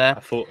 I know I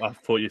that.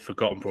 thought you'd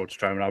forgotten Braun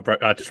Strowman.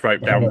 I just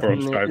wrote down Braun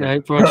Strowman. No,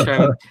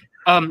 Braun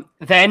Strowman.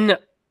 Then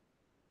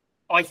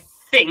I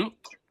think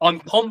I'm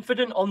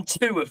confident on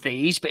 2 of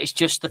these, but it's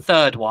just the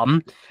third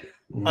one.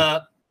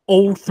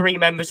 All 3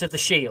 members of the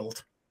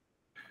Shield.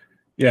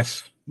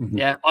 Yes. Mm-hmm.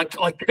 Yeah, I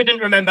couldn't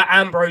remember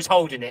Ambrose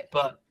holding it,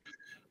 but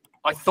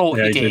I thought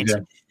he did. Yeah.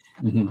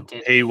 Mm-hmm.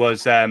 He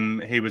was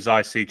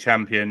IC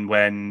champion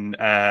when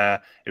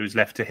it was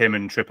left to him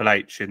and Triple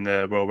H in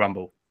the Royal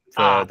Rumble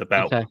for the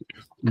belt. Okay.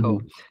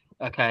 Cool.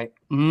 Okay.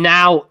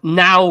 Now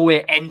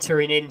we're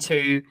entering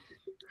into.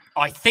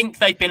 I think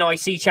they've been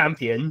IC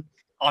champion.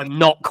 I'm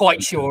not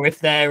quite sure if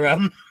they're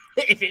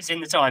if it's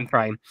in the time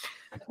frame.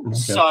 Okay.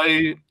 So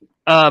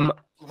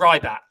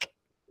Ryback.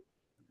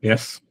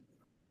 Yes.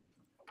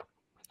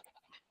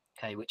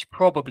 Okay, which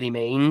probably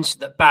means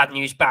that Bad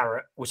News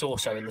Barrett was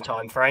also in the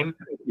time frame.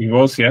 He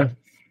was, yeah.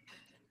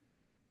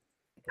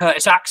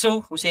 Curtis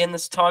Axel, was he in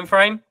this time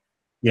frame?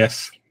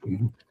 Yes.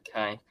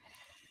 Okay.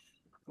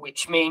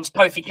 Which means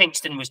Kofi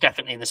Kingston was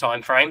definitely in the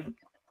time frame.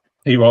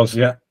 He was,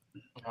 yeah.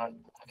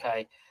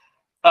 Okay.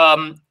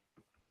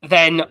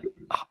 Then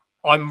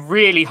I'm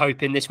really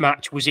hoping this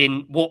match was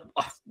in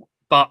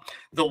but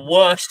the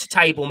worst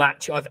table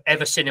match I've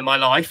ever seen in my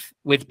life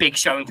with Big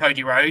Show and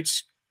Cody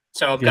Rhodes.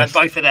 So I'm going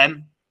both of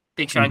them.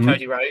 Big Show and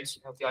Cody Rhodes.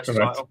 Have the IC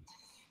title.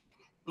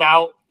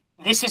 Now,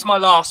 this is my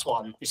last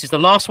one. This is the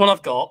last one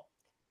I've got.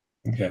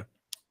 Okay.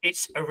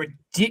 It's a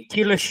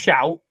ridiculous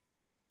shout.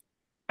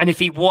 And if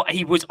he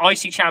was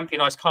IC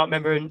champion, I can't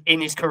remember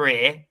in his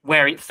career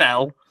where it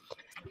fell.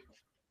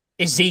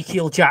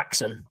 Ezekiel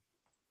Jackson.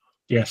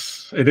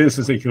 Yes, it is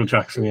Ezekiel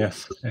Jackson.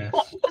 Yes.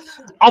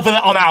 Other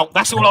than I'm out.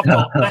 That's all I've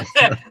got.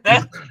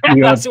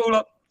 That's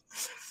all.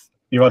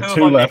 You had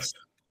two left.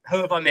 Who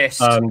have I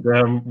missed?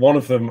 And one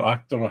of them, I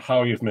don't know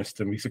how you've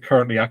missed him. He's a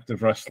currently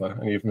active wrestler,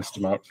 and you've missed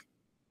him out.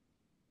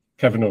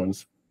 Kevin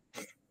Owens.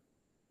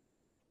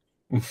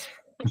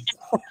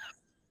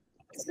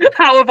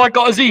 How have I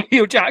got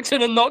Ezekiel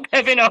Jackson and not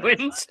Kevin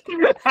Owens?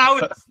 How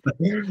have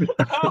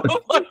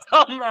I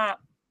done that?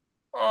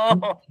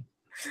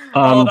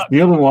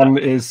 The other one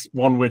is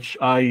one which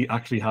I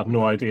actually had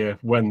no idea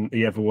when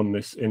he ever won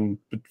this from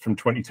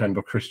 2010,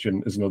 but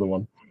Christian is another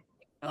one.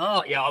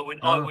 Oh yeah, I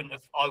wouldn't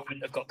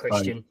have got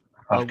Christian.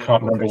 I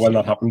can't remember when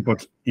that happened,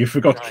 but you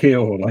forgot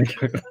KO. Like,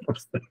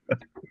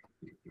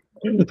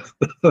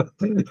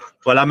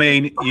 well, I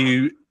mean,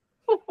 you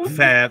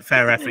fair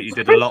effort. You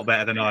did a lot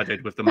better than I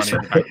did with the Money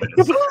in the Bank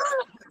winners.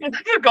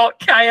 You got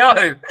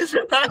KO.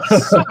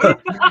 That's so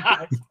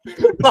bad.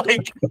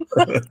 Like,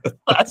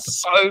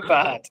 that's so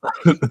bad.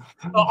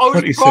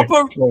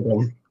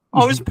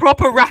 I was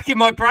proper racking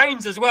my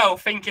brains as well,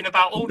 thinking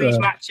about all these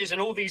matches and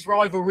all these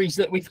rivalries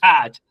that we've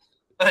had.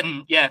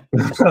 And yeah,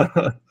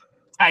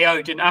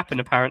 KO didn't happen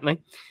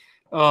apparently.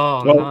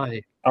 Oh, well, no.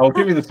 I'll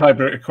give you the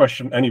tiebreaker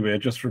question anyway,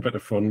 just for a bit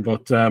of fun.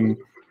 But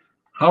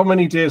how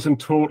many days in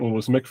total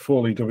was Mick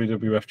Foley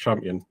WWF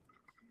champion?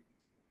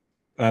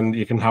 And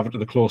you can have it to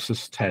the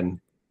closest 10.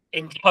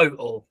 In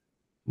total?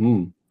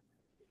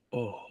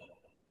 Oh.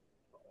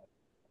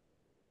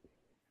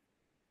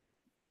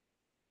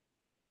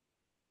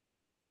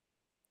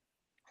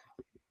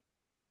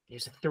 He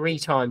was a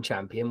 3-time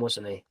champion,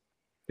 wasn't he?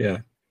 Yeah.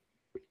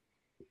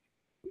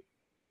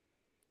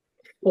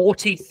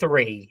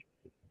 43.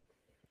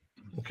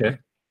 Okay.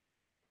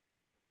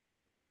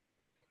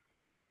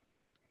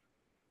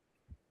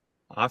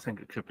 I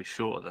think it could be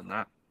shorter than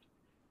that.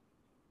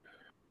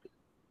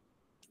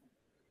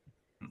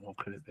 Or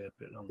could it be a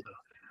bit longer?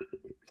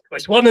 Well,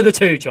 it's one of the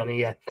two, Johnny.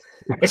 Yeah.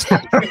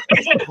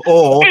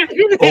 or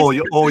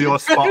you're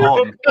spot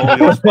on. Or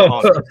you're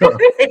spot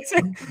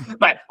on.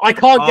 Mate, I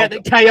can't get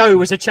that KO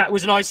was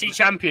an IC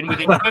champion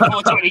before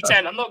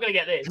 2010. I'm not going to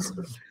get this.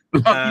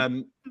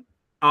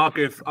 I'll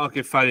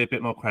give Foley a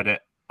bit more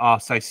credit. I'll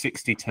say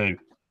 62.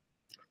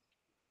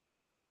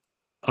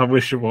 I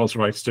wish it was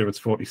right, Stu. It's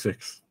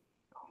 46.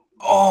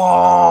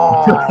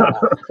 Oh.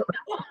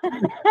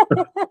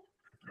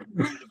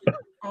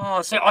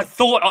 Oh, so I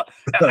thought,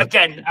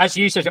 again, as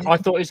you said, I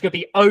thought it was going to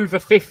be over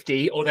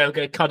 50, or they were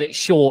going to cut it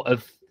short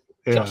of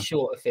just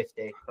short of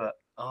 50. But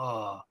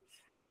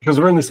because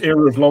we're in this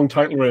era of long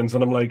title reigns,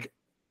 and I'm like,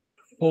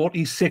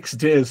 46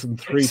 days and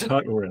 3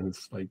 title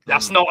reigns. Like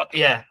that's not,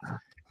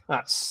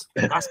 that's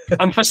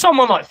and for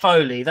someone like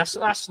Foley, that's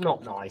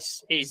not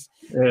nice. He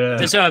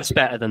deserves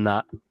better than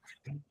that.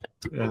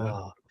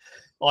 Yeah.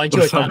 I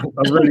enjoyed that.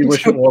 I really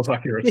wish it was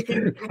accurate.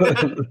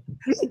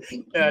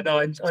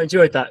 I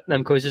enjoyed that.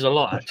 Them quizzes a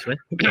lot, actually.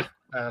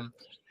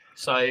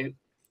 So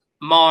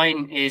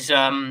mine is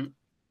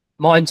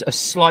mine's a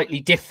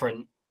slightly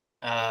different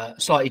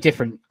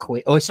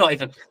quiz. Or it's not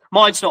even.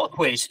 Mine's not a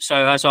quiz.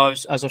 So as I've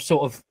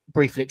sort of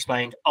briefly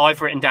explained,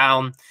 I've written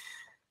down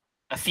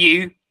a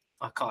few.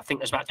 I think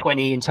there's about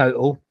 20 in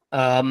total.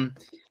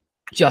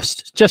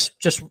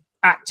 Just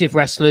active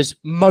wrestlers,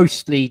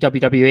 mostly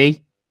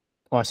WWE.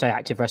 Well, I say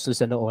active wrestlers,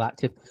 they're not all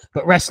active,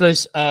 but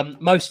wrestlers,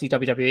 mostly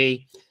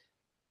WWE,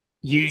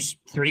 use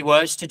 3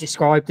 words to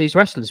describe these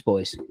wrestlers,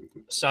 boys.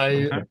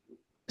 So,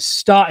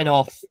 starting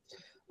off,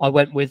 I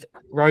went with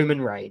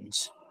Roman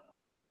Reigns.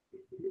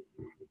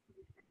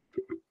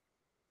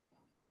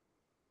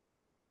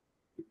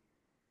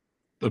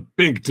 The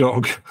big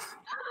dog.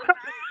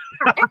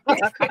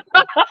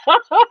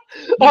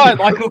 All right,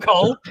 Michael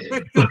Cole.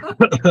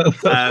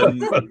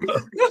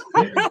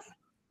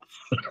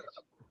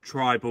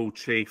 Tribal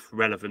chief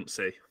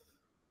relevancy.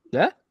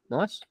 Yeah,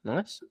 nice.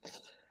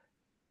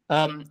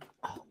 I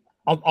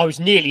was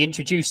nearly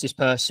introduced this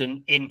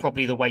person in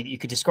probably the way that you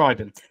could describe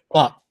him,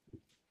 but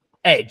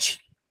Edge.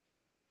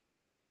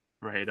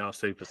 Radar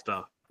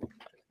superstar.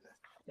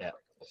 Yeah,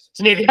 it's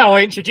nearly how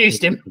I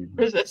introduced him.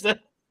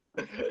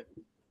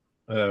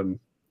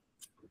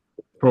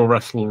 Pro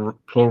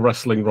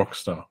wrestling rock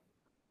star.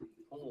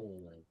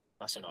 Oh,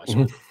 that's a nice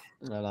one.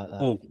 I like that.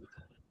 Oh,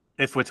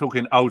 if we're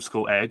talking old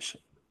school Edge,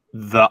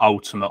 the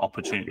ultimate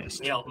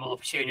opportunist. The ultimate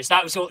opportunist.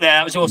 That was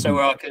also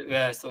where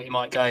I thought you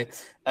might go.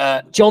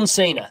 John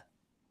Cena.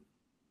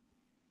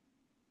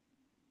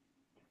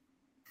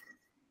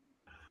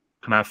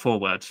 Can I have 4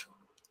 words?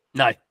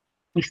 No.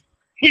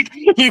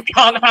 You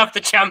can't have the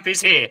champ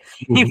is here.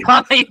 You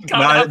can't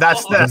No, have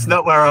that's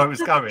not where I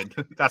was going.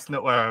 That's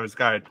not where I was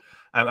going.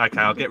 Okay,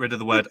 I'll get rid of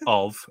the word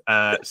of.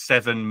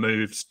 7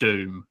 moves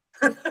doom.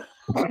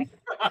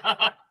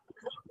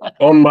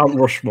 On Mount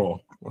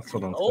Rushmore. That's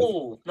what I was thinking.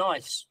 Oh,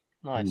 nice.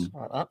 Nice. I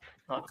like that.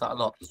 I like that a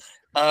lot.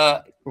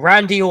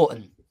 Randy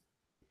Orton.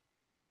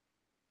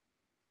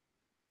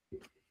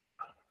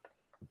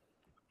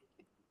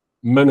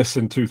 Menace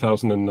in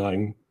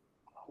 2009.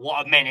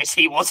 What a menace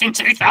he was in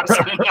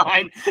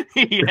 2009.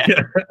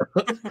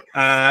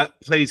 Yeah.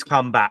 Please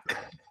come back.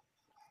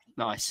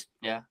 Nice.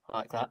 Yeah, I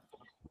like that.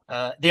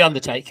 The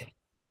Undertaker.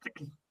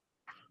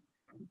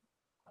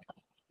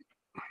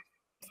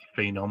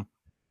 Phenom.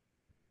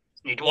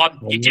 Need one.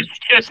 You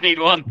just need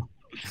one.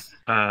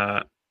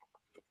 No,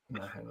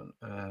 hang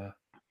on.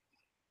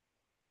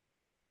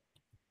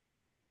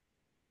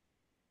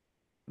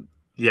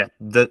 Yeah,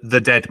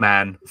 the dead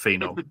man,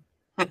 Phenom.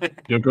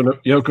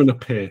 You're gonna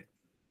pay.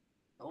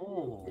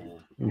 Oh,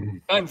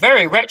 I'm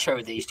very retro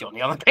with these,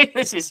 Johnny. I'm a bit.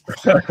 This is.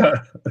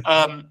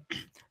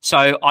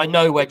 So I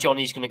know where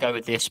Johnny's going to go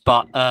with this,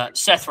 but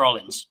Seth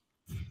Rollins.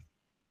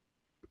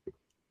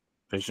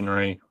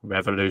 Visionary,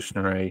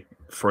 revolutionary,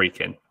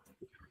 freaking.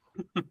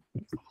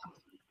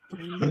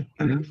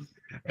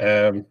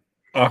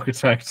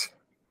 Architect,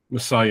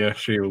 Messiah,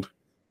 Shield.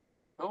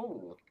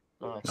 Oh,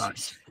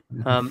 nice.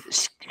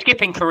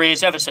 Skipping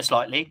careers ever so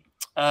slightly.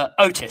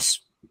 Otis.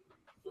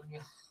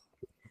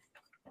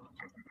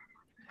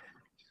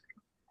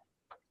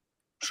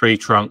 Tree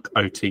trunk,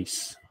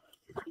 Otis.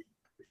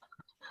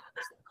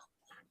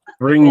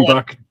 Bring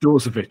back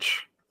Dozovic.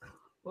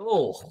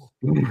 Oh.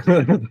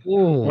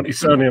 Want your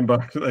surname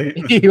back?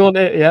 You want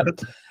it? Yeah.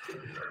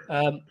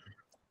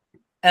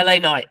 LA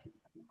Knight.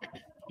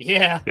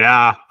 Yeah.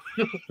 Yeah.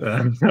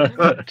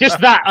 Just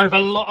that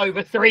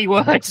over 3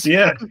 words.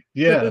 Yeah.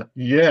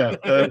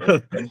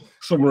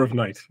 Summer of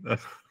Night.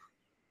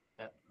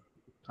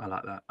 I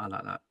like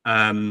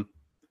that.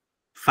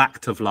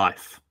 Fact of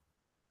life.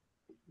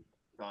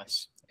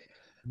 Nice.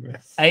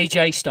 Yes.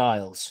 AJ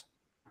Styles.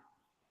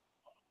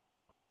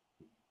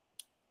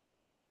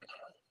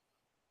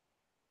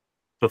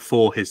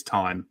 Before his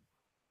time.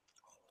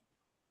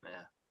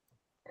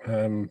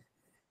 Yeah.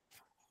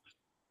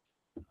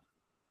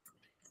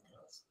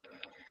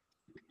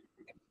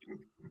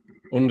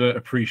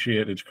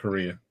 Underappreciated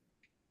career.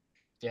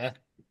 Yeah.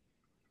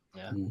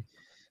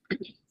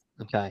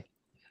 Okay.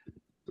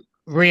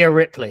 Rhea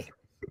Ripley.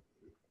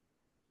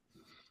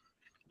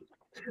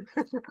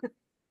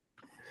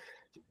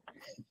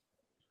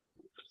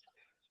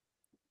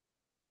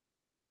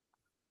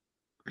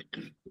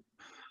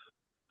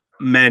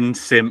 Men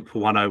Simp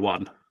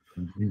 101.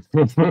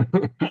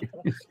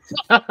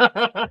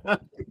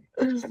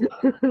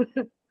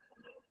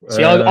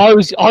 See, I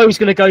was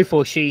going to go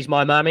for She's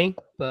My Mammy,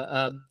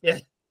 but yeah.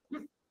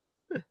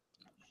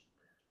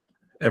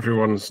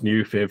 Everyone's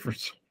new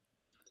favorite.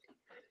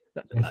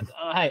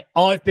 Hey,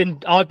 I've been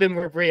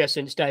with Rhea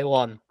since day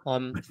one.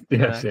 I'm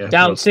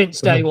down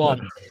since day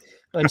one.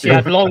 When she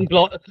had long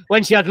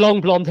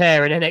blonde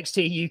hair in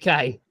NXT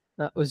UK.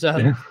 That was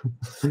okay.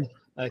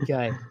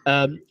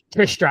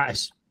 Trish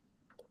Stratus.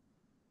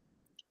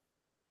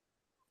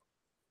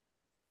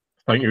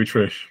 Thank you,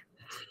 Trish.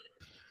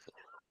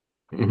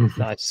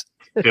 Nice.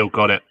 Still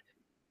got it.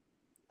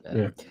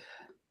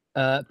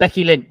 Yeah.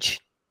 Becky Lynch.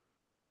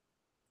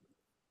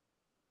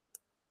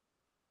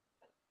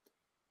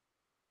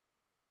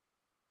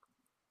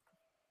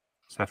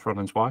 Seth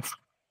Rollins' wife.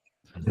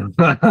 No.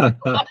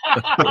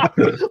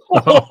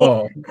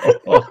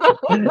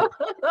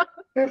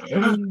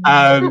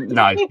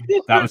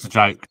 That was a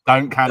joke.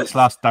 Don't cancel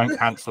us. Don't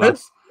cancel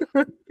us.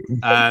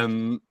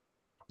 Pound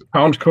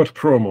cut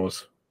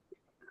promos.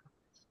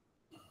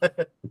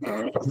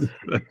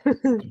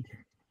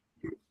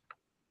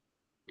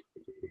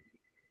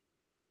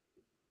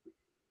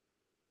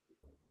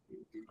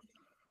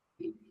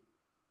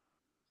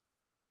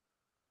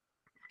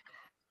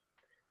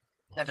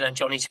 Never known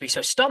Johnny to be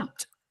so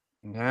stumped.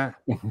 Yeah.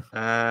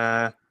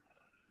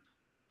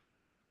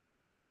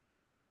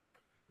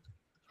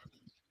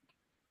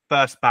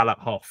 First ballot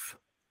Hoff.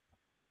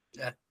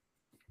 Yeah.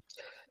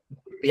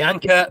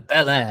 Bianca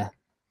Belair.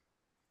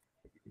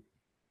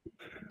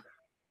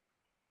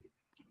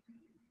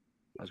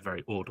 That's a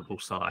very audible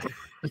sigh.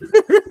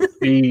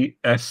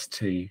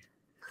 EST.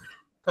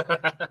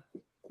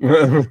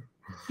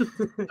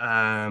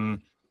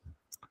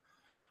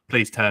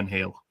 Please turn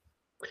heel.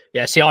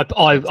 Yeah, see, I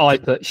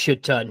put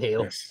should turn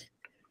heel. Yes.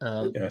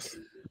 Yes.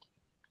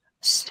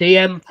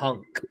 CM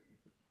Punk.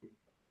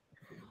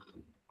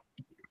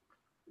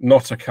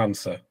 Not a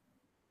cancer.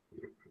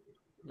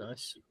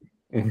 Nice.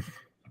 CM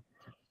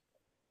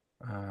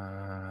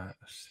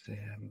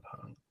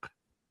Punk.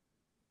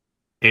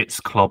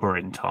 It's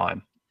clobbering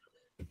time.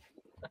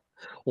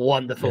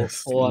 Wonderful.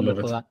 Yes,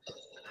 Wonderful.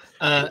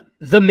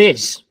 The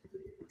Miz.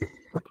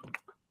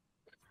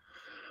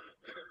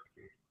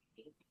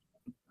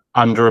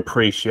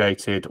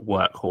 Underappreciated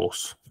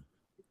workhorse.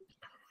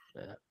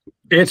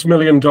 $8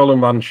 million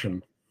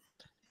mansion.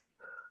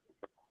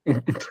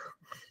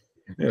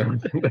 Yeah.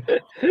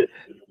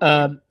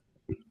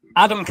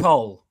 Adam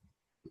Cole,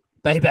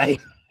 baby.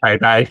 Hey,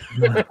 I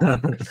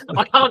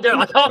can't do it.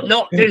 I can't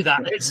not do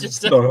that. It's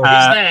just No.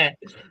 it's there.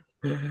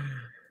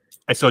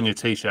 it's on your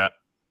t-shirt.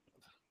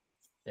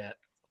 Yeah.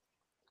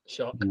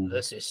 Shock Mm.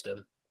 the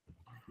system.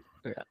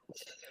 Yeah.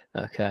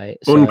 Okay.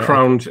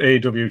 Uncrowned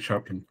AEW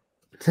champion.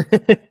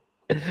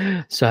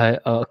 So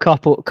a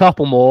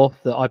couple more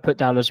that I put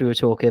down as we were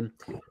talking.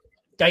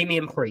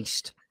 Damian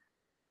Priest.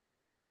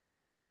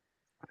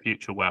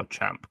 Future world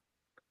champ.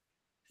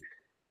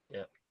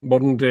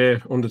 Modern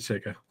day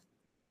Undertaker.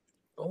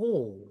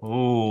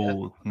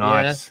 Oh,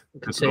 nice. Yeah, I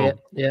can Good see call. it.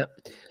 Yeah.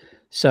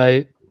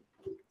 So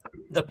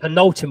the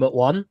penultimate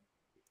one,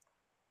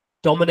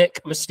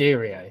 Dominic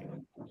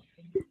Mysterio.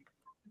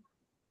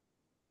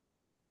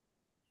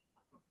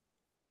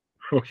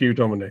 Fuck you,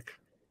 Dominic.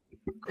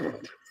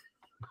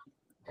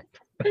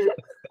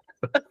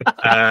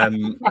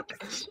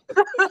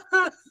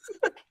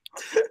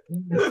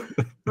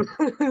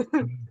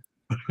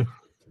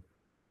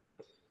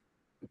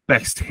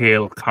 Best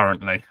heel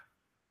currently.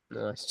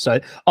 Nice. So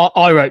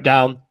I wrote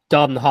down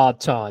done hard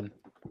time.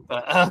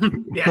 But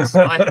yes.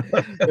 So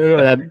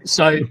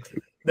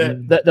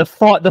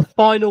the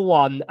final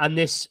one, and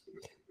this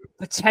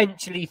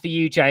potentially for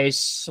you, Jay, is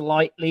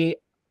slightly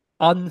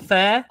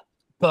unfair,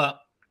 but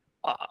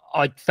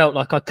I felt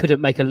like I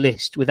couldn't make a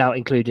list without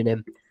including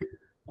him.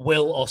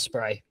 Will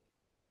Ospreay.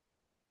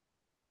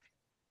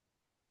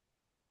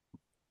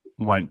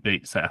 Won't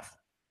beat Seth.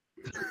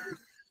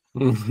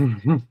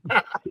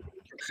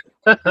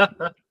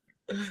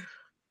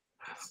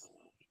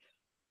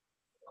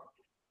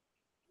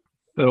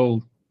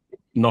 Still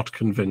not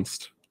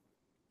convinced.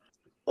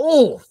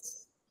 Oh,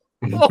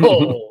 I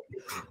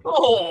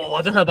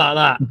don't know about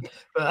that.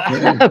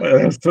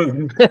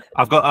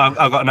 I've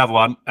got another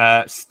one.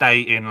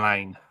 Stay in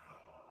lane.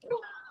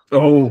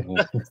 Oh,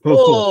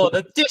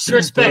 The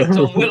disrespect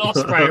on Will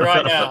Ospreay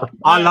right now.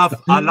 I love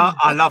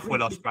Will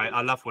Ospreay.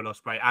 I love Will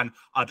Ospreay, and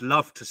I'd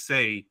love to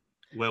see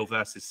Will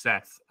versus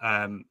Seth.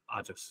 I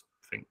just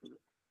think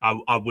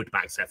I would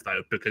back Seth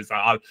though, because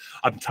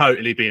I'm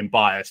totally being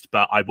biased,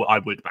 but I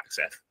would back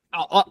Seth.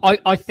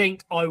 I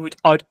think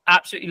I'd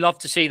absolutely love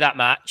to see that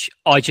match.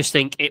 I just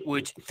think it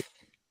would,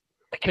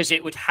 because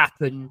it would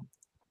happen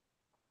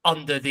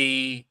under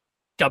the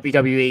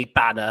WWE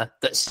banner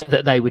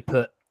that they would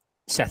put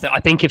Seth. I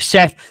think if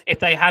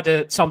they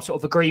had some sort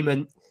of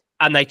agreement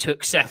and they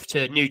took Seth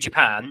to New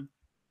Japan,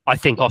 I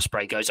think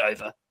Ospreay goes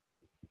over.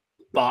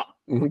 But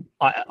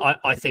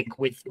I think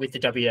with the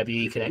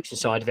WWE connection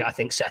side of it, I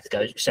think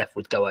Seth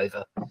would go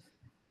over.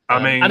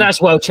 I mean, and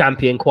as world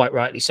champion, quite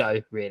rightly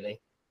so, really.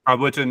 I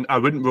wouldn't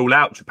rule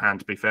out Japan,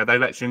 to be fair. They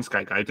let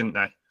Shinsuke go, didn't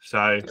they?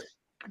 So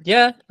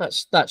yeah,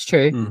 that's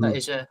true.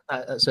 Mm-hmm.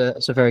 That's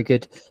a very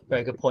good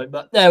point.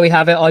 But there we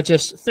have it. I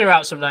just threw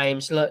out some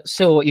names. Let's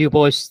see what you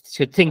boys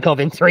should think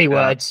of in 3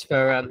 words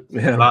for I like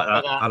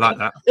that. I like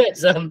that.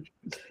 It's,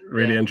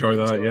 really enjoy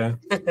that. Yeah.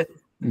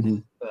 Mm-hmm.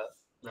 But,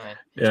 no,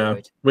 Yeah,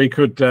 enjoyed. we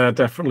could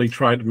definitely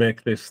try to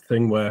make this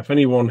thing where if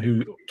anyone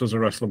who does a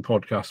wrestling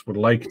podcast would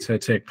like to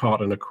take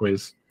part in a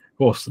quiz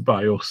hosted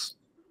by us,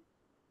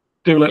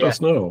 do let us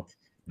know.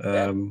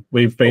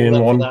 We've been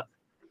in one,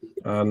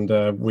 and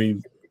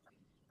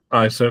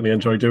I certainly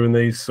enjoy doing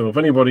these. So if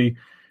anybody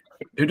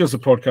who does a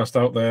podcast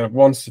out there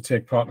wants to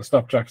take part in the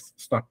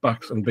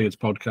Snapbacks and Beards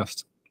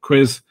podcast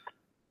quiz,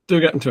 do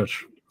get in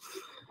touch.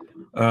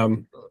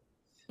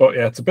 But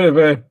yeah, it's a bit of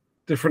a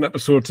different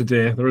episode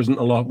today. There isn't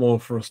a lot more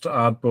for us to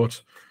add, but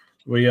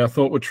we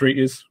thought we'd treat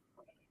you.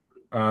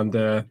 And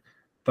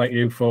thank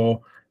you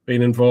for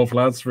being involved,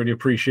 lads. Really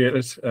appreciate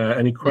it.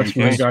 Any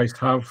questions you guys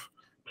have,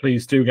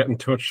 please do get in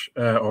touch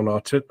on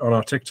our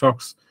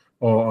TikToks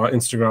or our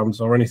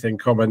Instagrams or anything.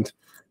 Comment,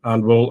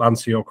 and we'll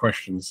answer your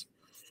questions.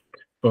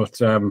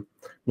 But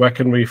where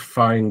can we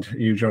find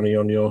you, Johnny,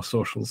 on your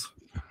socials?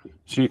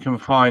 So you can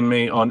find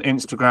me on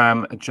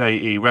Instagram,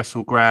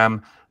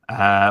 JEWrestlegram,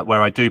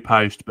 where I do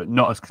post, but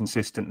not as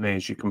consistently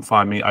as you can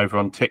find me over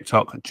on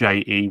TikTok,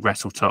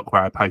 JEWrestleTalk,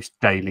 where I post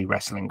daily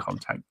wrestling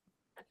content.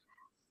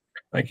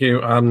 Thank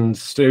you. And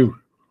Stu?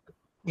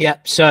 Yeah,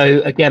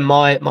 so again,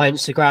 my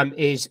Instagram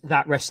is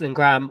that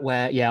WrestlingGram,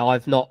 where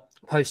I've not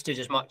posted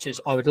as much as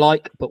I would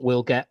like, but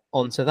we'll get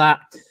onto that.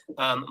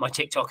 My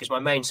TikTok is my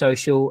main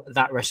social,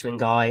 that wrestling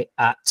guy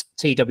at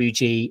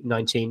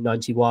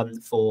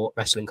TWG1991 for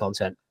wrestling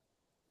content.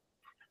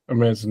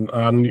 Amazing.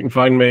 And you can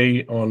find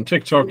me on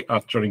TikTok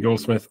at Johnny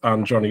Goldsmith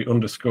and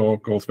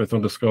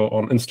Johnny_Goldsmith_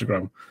 on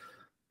Instagram.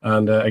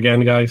 And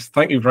again, guys,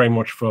 thank you very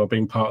much for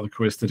being part of the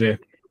quiz today.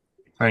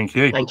 Thank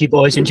you. Thank you,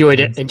 boys. Enjoyed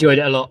it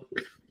a lot.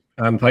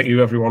 And thank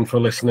you, everyone, for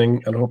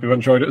listening. And hope you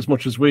enjoyed it as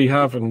much as we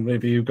have. And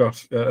maybe you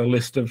got a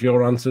list of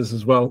your answers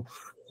as well.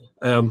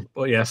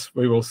 But yes,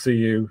 we will see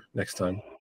you next time.